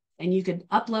program. And you could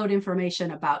upload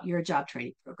information about your job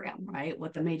training program, right?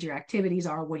 What the major activities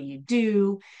are, what do you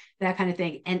do, that kind of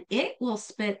thing. And it will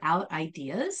spit out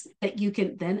ideas that you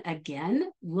can then again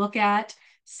look at,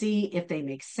 see if they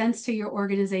make sense to your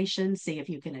organization, see if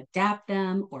you can adapt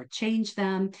them or change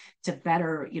them to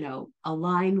better,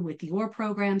 align with your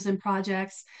programs and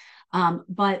projects.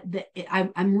 But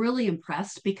I'm really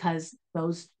impressed because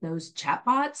those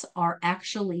chatbots are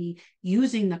actually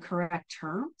using the correct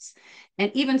terms,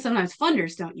 and even sometimes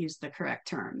funders don't use the correct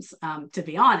terms, to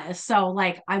be honest. So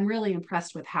like, I'm really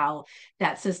impressed with how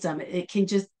that system, it can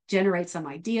just generate some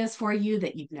ideas for you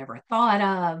that you've never thought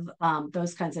of,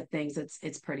 those kinds of things.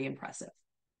 It's pretty impressive.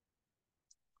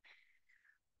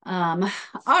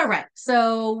 All right,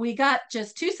 so we got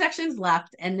just 2 sections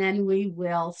left, and then we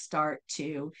will start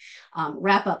to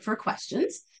wrap up for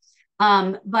questions.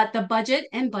 But the budget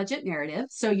and budget narrative.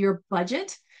 So your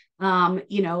budget,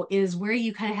 is where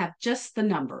you kind of have just the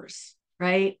numbers,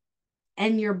 right?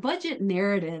 And your budget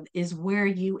narrative is where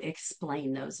you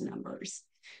explain those numbers.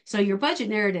 So your budget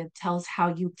narrative tells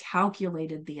how you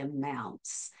calculated the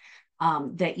amounts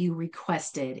that you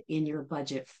requested in your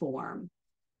budget form.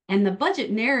 And the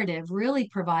budget narrative really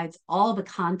provides all the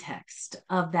context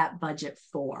of that budget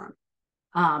form.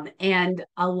 And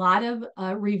a lot of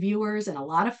reviewers and a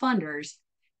lot of funders,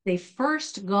 they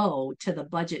first go to the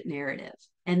budget narrative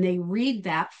and they read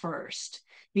that first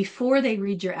before they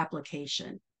read your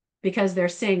application, because they're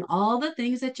saying all the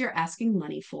things that you're asking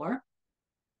money for.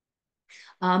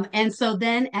 And so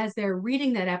then as they're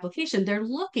reading that application, they're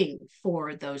looking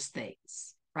for those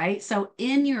things, right? So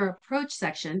in your approach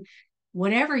section,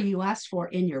 whatever you asked for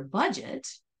in your budget,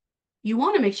 you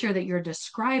want to make sure that you're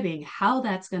describing how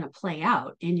that's going to play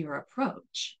out in your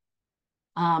approach.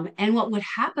 And what would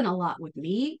happen a lot with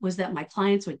me was that my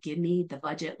clients would give me the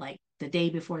budget like the day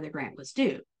before the grant was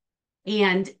due.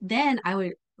 And then I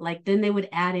would like, then they would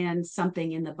add in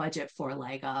something in the budget for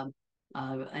like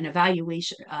an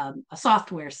evaluation, a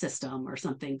software system or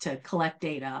something to collect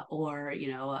data, or,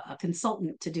 you know, a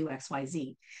consultant to do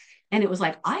XYZ. And it was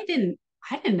like, I didn't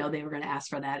know they were going to ask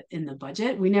for that in the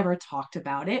budget. We never talked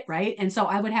about it, right? And so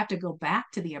I would have to go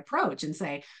back to the approach and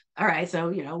say, all right, so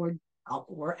you know,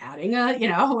 we're adding a, you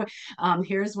know,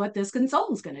 here's what this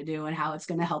consultant's going to do and how it's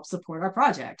going to help support our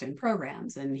project and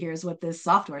programs, and here's what this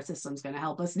software system is going to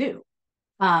help us do.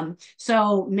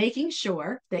 So making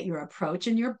sure that your approach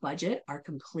and your budget are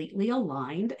completely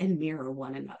aligned and mirror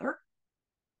one another.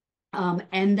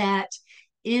 And that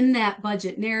in that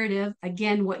budget narrative,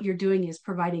 again, what you're doing is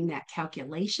providing that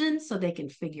calculation so they can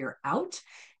figure out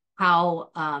how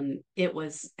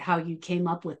how you came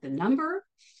up with the number.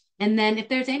 And then if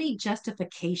there's any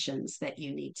justifications that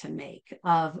you need to make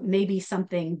of maybe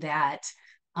something that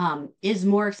is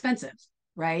more expensive,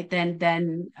 right,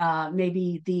 than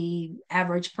maybe the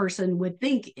average person would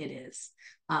think it is.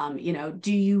 You know,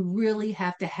 do you really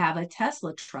have to have a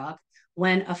Tesla truck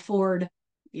when a Ford,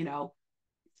 you know,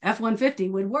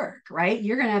 F-150 would work, right?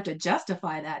 You're going to have to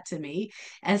justify that to me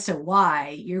as to why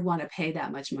you want to pay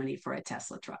that much money for a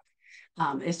Tesla truck.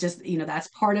 It's just, you know, that's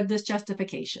part of this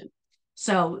justification.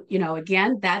 So, you know,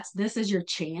 again, this is your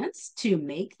chance to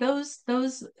make those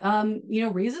you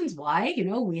know, reasons why, you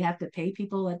know, we have to pay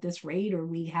people at this rate, or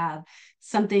we have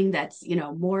something that's, you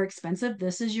know, more expensive.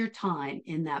 This is your time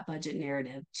in that budget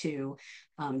narrative to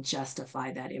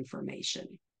justify that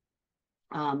information.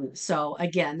 So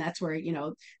again, that's where, you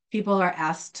know, people are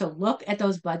asked to look at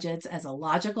those budgets as a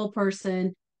logical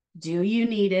person. Do you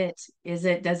need it?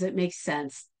 Does it make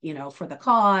sense, you know, for the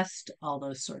cost, all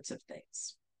those sorts of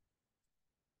things.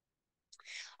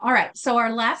 All right, so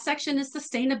our last section is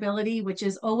sustainability, which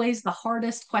is always the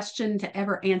hardest question to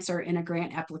ever answer in a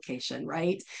grant application,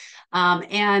 right?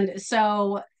 And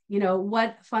so, you know,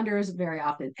 what funders very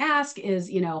often ask is,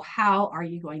 you know, how are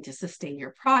you going to sustain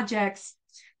your projects?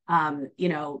 You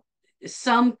know,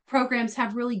 some programs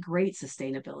have really great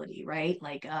sustainability, right?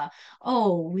 Like,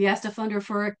 oh, we asked a funder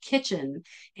for a kitchen,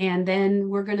 and then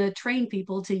we're going to train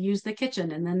people to use the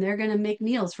kitchen, and then they're going to make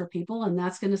meals for people, and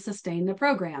that's going to sustain the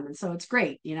program. And so it's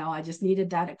great. You know, I just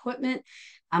needed that equipment.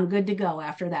 I'm good to go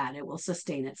after that. It will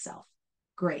sustain itself.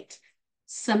 Great.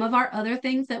 Some of our other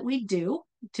things that we do,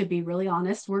 to be really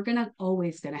honest, we're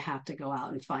always going to have to go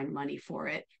out and find money for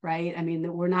it, right? I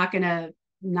mean, we're not going to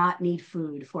not need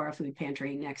food for a food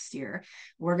pantry next year.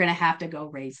 We're going to have to go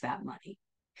raise that money.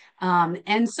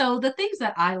 And so the things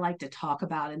that I like to talk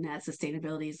about in that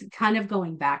sustainability is kind of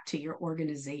going back to your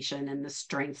organization and the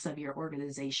strengths of your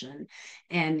organization,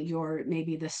 and your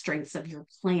maybe the strengths of your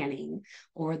planning,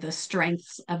 or the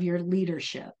strengths of your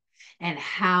leadership, and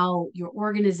how your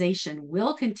organization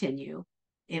will continue.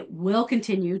 It will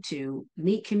continue to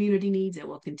meet community needs. It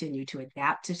will continue to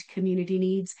adapt to community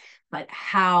needs, but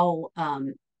how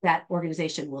that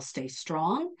organization will stay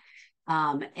strong,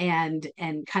 and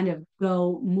kind of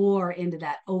go more into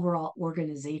that overall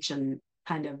organization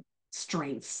kind of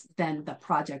strengths than the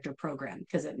project or program,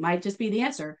 because it might just be the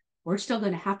answer. We're still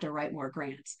going to have to write more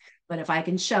grants. But if I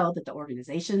can show that the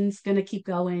organization's going to keep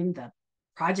going, the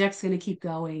project's going to keep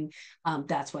going,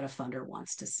 that's what a funder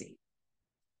wants to see.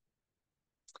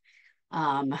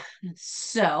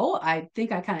 So I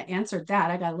think I kind of answered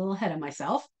that. I got a little ahead of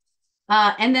myself.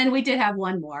 And then we did have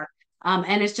one more,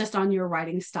 and it's just on your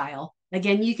writing style.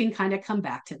 Again, you can kind of come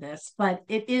back to this, but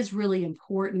it is really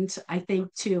important, I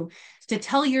think, to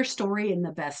tell your story in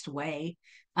the best way,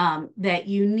 that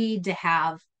you need to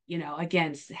have, you know,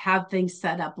 again, have things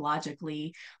set up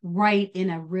logically, write in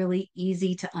a really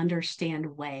easy to understand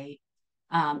way.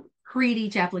 Create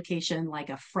each application like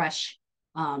a fresh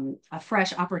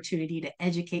opportunity to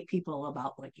educate people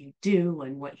about what you do,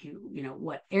 and you know,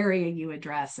 what area you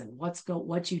address, and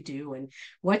what you do and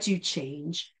what you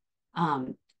change.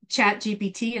 Chat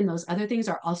GPT and those other things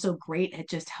are also great at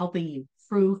just helping you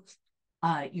proof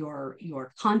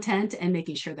your content and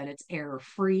making sure that it's error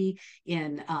free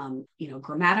in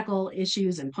grammatical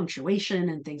issues and punctuation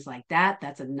and things like that.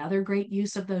 That's another great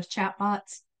use of those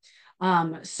chatbots.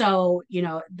 So,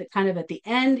 the kind of at the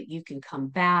end, you can come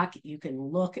back, you can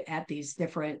look at these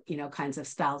different, kinds of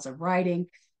styles of writing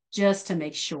just to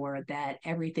make sure that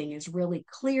everything is really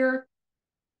clear,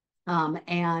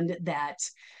 and that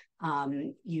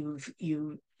you've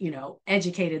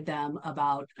educated them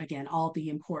about, again, all the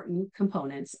important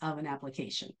components of an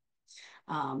application.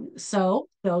 So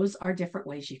those are different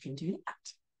ways you can do that.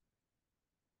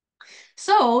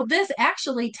 So this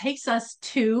actually takes us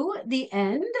to the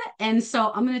end. And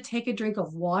so I'm going to take a drink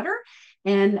of water,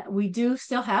 and we do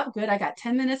still have good. I got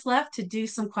 10 minutes left to do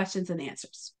some questions and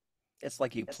answers. It's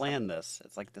like you planned this.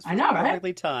 It's like this I was know, right?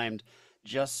 perfectly timed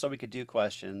just so we could do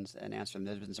questions and answer them.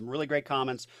 There's been some really great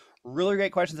comments, really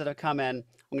great questions that have come in. I'm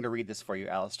going to read this for you,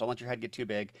 Alice. Don't let your head get too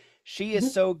big. She is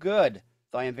Mhm. so good.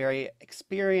 Though I am very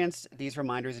experienced, these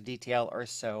reminders of detail are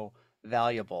so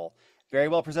valuable. Very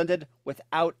well presented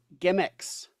without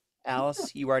gimmicks.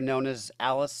 Alice, you are known as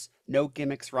Alice No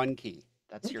Gimmicks Ruhnke.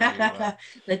 That's your new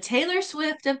The Taylor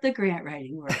Swift of the grant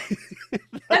writing world.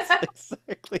 That's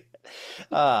exactly it.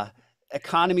 Uh,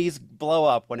 economies blow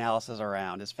up when Alice is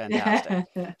around. Is fantastic.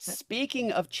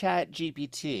 Speaking of Chat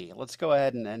GPT, let's go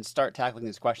ahead and start tackling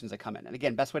these questions that come in. And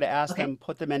again, best way to ask Okay. them,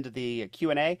 put them into the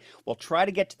Q&A. We'll try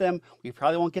to get to them. We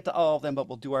probably won't get to all of them, but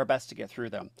we'll do our best to get through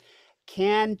them.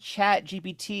 Can Chat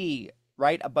GPT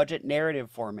write a budget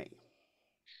narrative for me?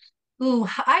 Ooh,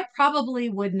 I probably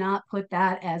would not put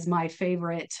that as my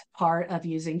favorite part of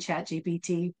using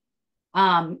ChatGPT,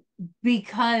 um,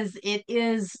 because it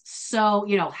is so,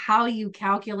 how you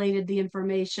calculated the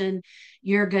information,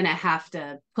 you're going to have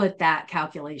to put that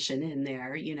calculation in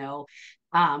there,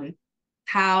 um,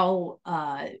 how,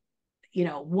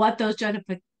 what those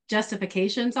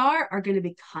justifications are going to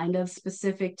be kind of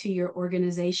specific to your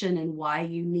organization and why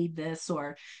you need this,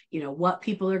 or what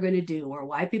people are going to do, or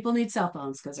why people need cell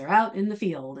phones because they're out in the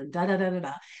field and da da da da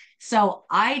da. So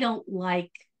I don't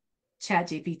like chat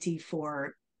gpt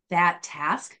for that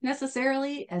task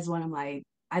necessarily as one of my,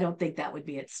 I don't think that would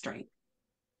be its strength.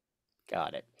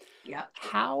 Got it. Yeah.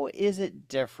 How is it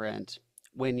different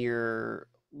when you're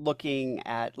looking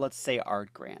at, let's say,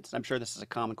 art grants? I'm sure this is a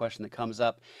common question that comes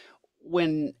up.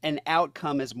 When an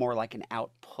outcome is more like an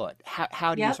output,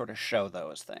 how do you Yep. sort of show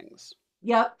those things?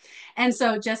 Yep. And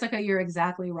so, Jessica, you're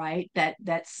exactly right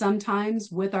that sometimes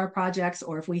with our projects,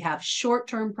 or if we have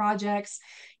short-term projects,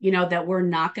 that we're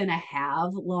not going to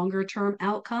have longer-term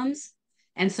outcomes.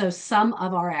 And so some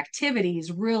of our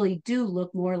activities really do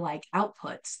look more like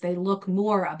outputs. They look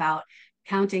more about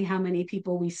counting how many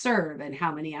people we serve and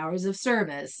how many hours of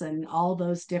service and all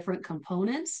those different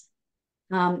components.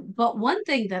 But one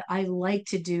thing that I like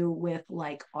to do with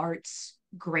like arts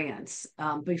grants,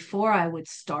 before I would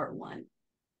start one,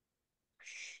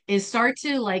 is start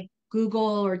to like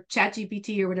Google or Chat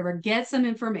GPT or whatever, get some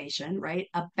information, right,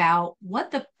 about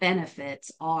what the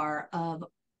benefits are of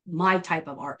my type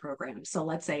of art program. So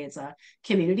let's say it's a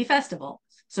community festival.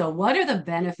 So what are the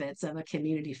benefits of a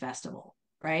community festival?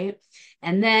 Right.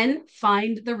 And then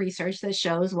find the research that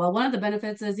shows, well, one of the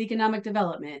benefits is economic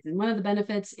development, and one of the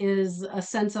benefits is a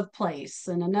sense of place,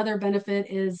 and another benefit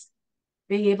is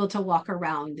being able to walk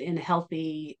around in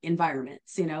healthy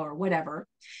environments, or whatever.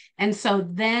 And so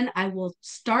then I will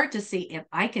start to see if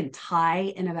I can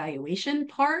tie an evaluation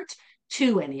part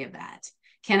to any of that.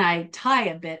 Can I tie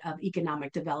a bit of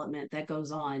economic development that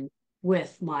goes on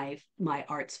with my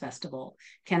arts festival?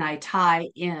 Can I tie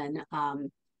in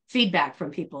feedback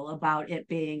from people about it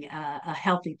being a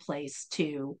healthy place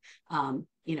to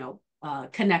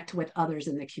connect with others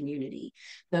in the community,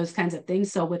 those kinds of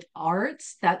things. So with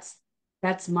arts, that's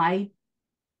my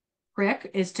trick,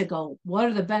 is to go, what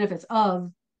are the benefits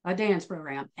of a dance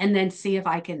program? And then see if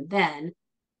I can then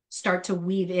start to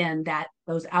weave in that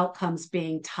those outcomes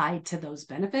being tied to those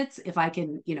benefits, if I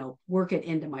can, work it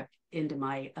into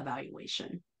my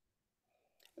evaluation.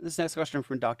 This next question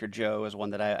from Dr. Joe is one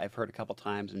that I've heard a couple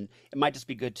times, and it might just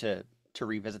be good to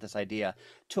revisit this idea.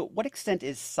 To what extent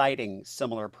is citing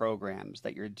similar programs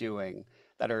that you're doing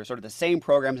that are sort of the same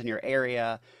programs in your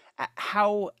area?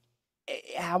 How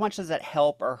much does that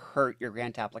help or hurt your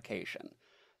grant application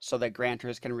so that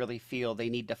grantors can really feel they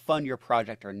need to fund your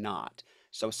project or not?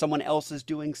 So if someone else is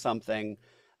doing something,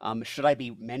 should I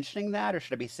be mentioning that, or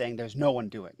should I be saying there's no one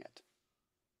doing it?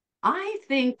 I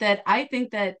think that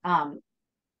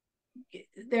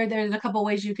there's a couple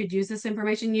ways you could use this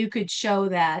information. You could show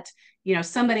that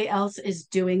somebody else is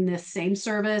doing this same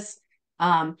service,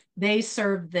 They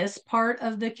serve this part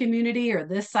of the community or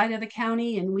this side of the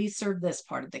county, and we serve this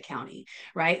part of the county,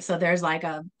 right? So there's like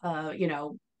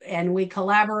and we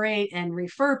collaborate and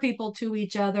refer people to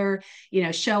each other,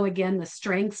 show again the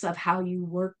strengths of how you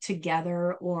work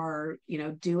together or,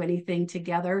 do anything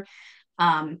together.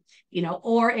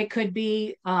 Or it could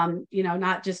be,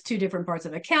 not just two different parts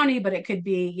of the county, but it could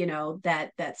be,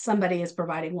 that somebody is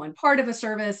providing one part of a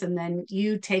service and then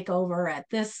you take over at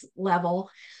this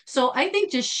level. So I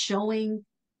think just showing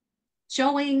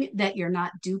that you're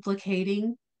not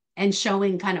duplicating and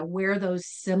showing kind of where those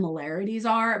similarities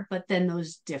are, but then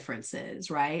those differences,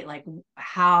 right? Like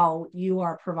how you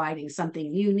are providing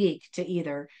something unique to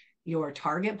either your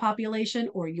target population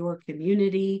or your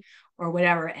community or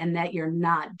whatever, and that you're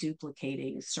not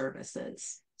duplicating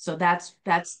services. So that's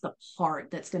the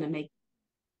part that's going to make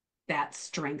that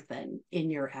strengthen in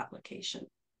your application.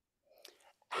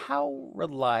 How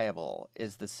reliable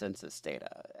is the census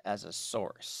data as a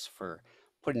source for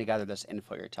putting together this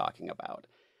info you're talking about?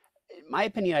 In my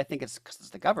opinion, I think it's because it's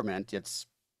the government. It's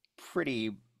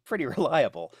pretty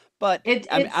reliable. But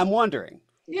I'm It's wondering.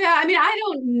 Yeah, I mean, I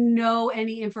don't know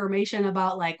any information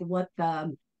about like what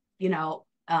the, you know,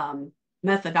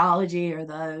 methodology or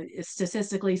the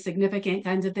statistically significant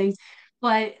kinds of things.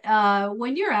 But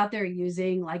when you're out there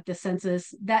using like the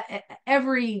census, that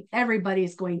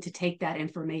everybody's going to take that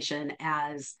information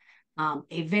as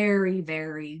a very,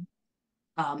 very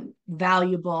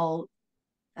valuable,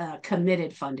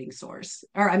 committed funding source,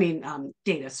 or I mean,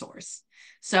 data source.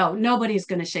 So nobody's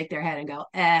going to shake their head and go,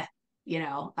 I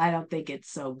don't think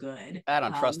it's so good. I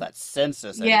don't trust that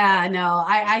census Yeah, info. no,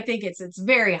 I think it's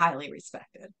very highly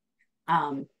respected.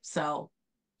 So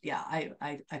yeah,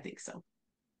 I think so.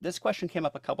 This question came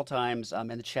up a couple times in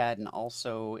the chat and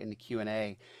also in the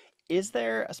Q&A. Is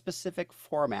there a specific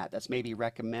format that's maybe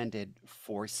recommended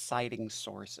for citing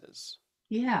sources?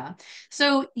 Yeah.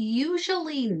 So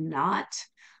usually not.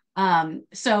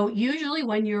 So usually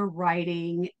when you're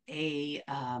writing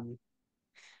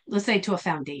let's say to a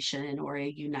foundation or a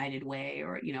United Way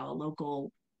or, a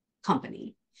local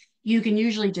company, you can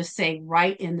usually just say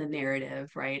right in the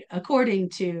narrative, right?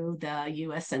 According to the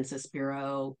US Census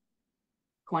Bureau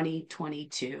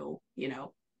 2022,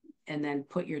 and then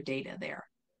put your data there.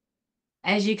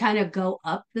 As you kind of go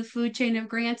up the food chain of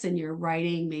grants and you're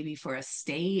writing maybe for a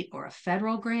state or a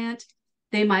federal grant,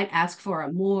 they might ask for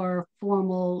a more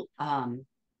formal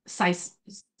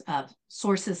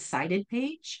sources cited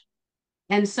page.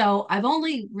 And so I've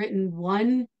only written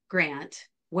one grant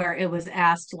where it was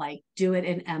asked, like, do it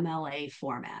in MLA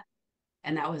format.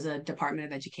 And that was a Department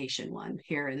of Education one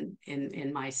here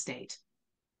in my state.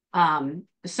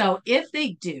 So if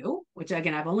they do, which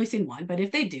again, I've only seen one, but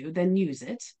if they do, then use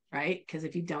it, right? Because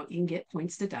if you don't, you can get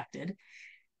points deducted.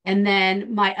 And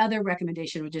then my other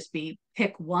recommendation would just be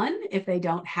pick one. If they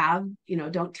don't have,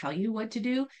 don't tell you what to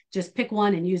do, just pick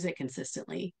one and use it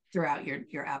consistently throughout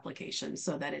your application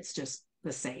so that it's just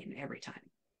the same every time.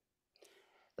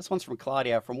 This one's from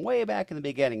Claudia from way back in the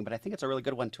beginning, but I think it's a really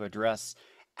good one to address.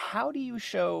 How do you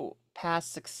show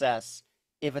past success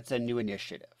if it's a new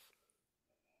initiative?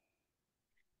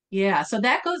 Yeah, so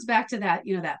that goes back to that,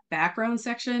 that background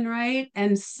section, right?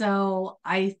 And so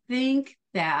I think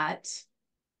that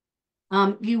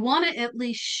you want to at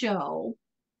least show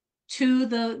to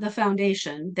the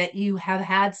foundation that you have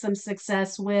had some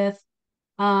success with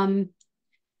um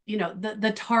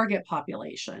the target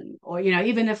population, or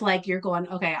even if like you're going,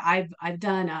 okay, I've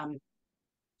done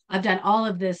all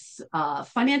of this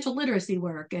financial literacy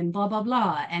work and blah blah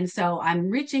blah, and so I'm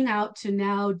reaching out to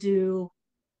now do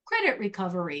credit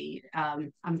recovery.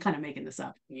 I'm kind of making this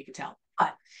up, you can tell.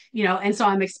 But, and so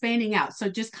I'm expanding out. So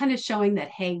just kind of showing that,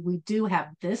 hey, we do have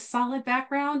this solid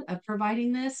background of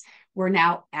providing this. We're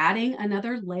now adding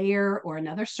another layer or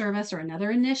another service or another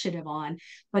initiative on.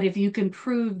 But if you can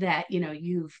prove that,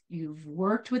 you've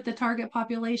worked with the target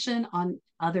population on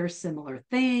other similar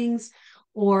things,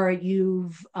 or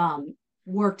you've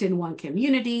worked in one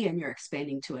community and you're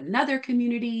expanding to another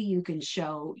community, you can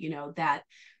show, that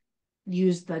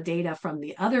use the data from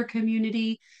the other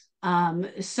community.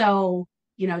 So,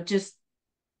 just,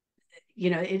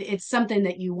 it's something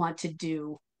that you want to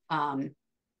do,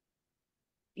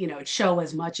 show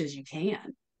as much as you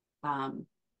can. Um,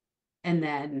 and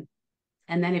then,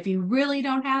 if you really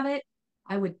don't have it,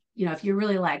 I would, if you're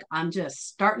really like, I'm just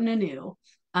starting anew,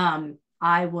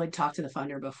 I would talk to the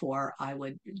funder before I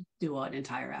would do an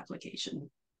entire application,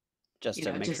 Just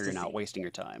to make just sure to you're not see. wasting your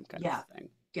time, kind of Yeah. thing.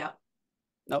 Yeah.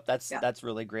 Nope, that's Yeah. that's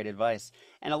really great advice.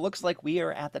 And it looks like we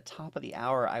are at the top of the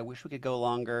hour. I wish we could go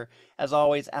longer. As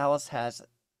always, Alice has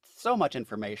so much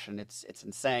information. It's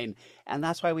insane. And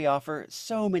that's why we offer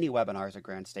so many webinars at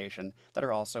GrantStation that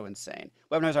are also insane.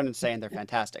 Webinars aren't insane, they're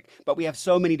fantastic. But we have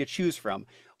so many to choose from,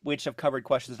 which have covered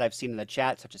questions that I've seen in the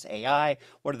chat, such as AI.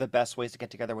 What are the best ways to get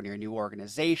together when you're a new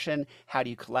organization? How do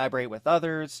you collaborate with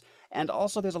others? And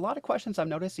also, there's a lot of questions I'm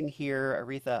noticing here,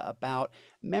 Aretha, about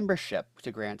membership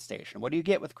to GrantStation. What do you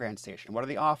get with GrantStation? What are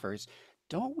the offers?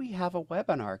 Don't we have a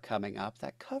webinar coming up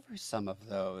that covers some of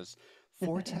those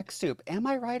for TechSoup? Am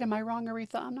I right? Am I wrong,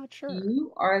 Aretha? I'm not sure.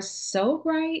 You are so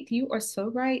right. You are so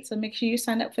right. So make sure you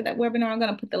sign up for that webinar. I'm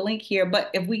going to put the link here. But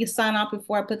if we sign up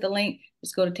before I put the link,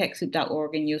 just go to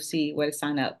TechSoup.org and you'll see where to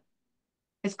sign up.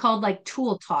 It's called like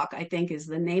Tool Talk, I think is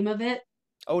the name of it,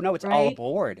 Oh, no, it's all right?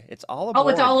 aboard. It's all Oh,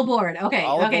 it's all aboard. aboard. Okay.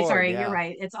 All Okay. aboard. Sorry. You're Yeah.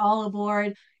 right. It's all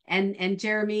aboard. And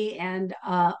Jeremy and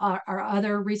our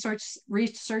other research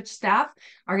staff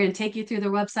are going to take you through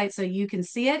their website so you can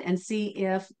see it and see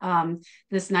if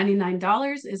this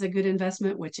 $99 is a good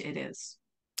investment, which it is.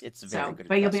 It's a very So, good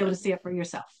but you'll be able to investment. see it for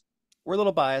yourself. We're a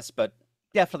little biased, but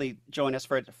definitely join us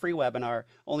for a free webinar,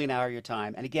 only an hour of your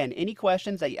time. And again, any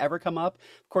questions that you ever come up,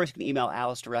 of course, you can email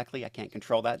Alice directly. I can't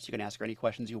control that, so you can ask her any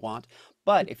questions you want.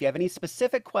 But if you have any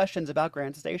specific questions about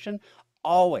GrantStation,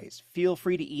 always feel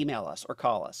free to email us or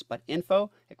call us. But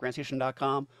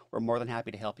info@grantstation.com, we're more than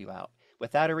happy to help you out.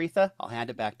 With that, Aretha, I'll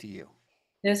hand it back to you.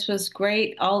 This was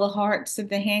great. All the hearts and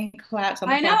the hand claps. I'm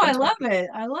I know. I clapping love twice. it.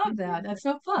 I love that. That's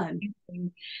so fun.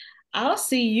 I'll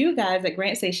see you guys at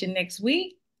Grant Station next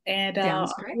week. And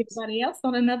Sounds I'll see great. everybody else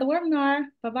on another webinar.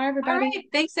 Bye bye, All everybody. right.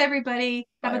 Thanks, everybody.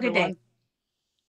 Have Bye, a good day. everyone.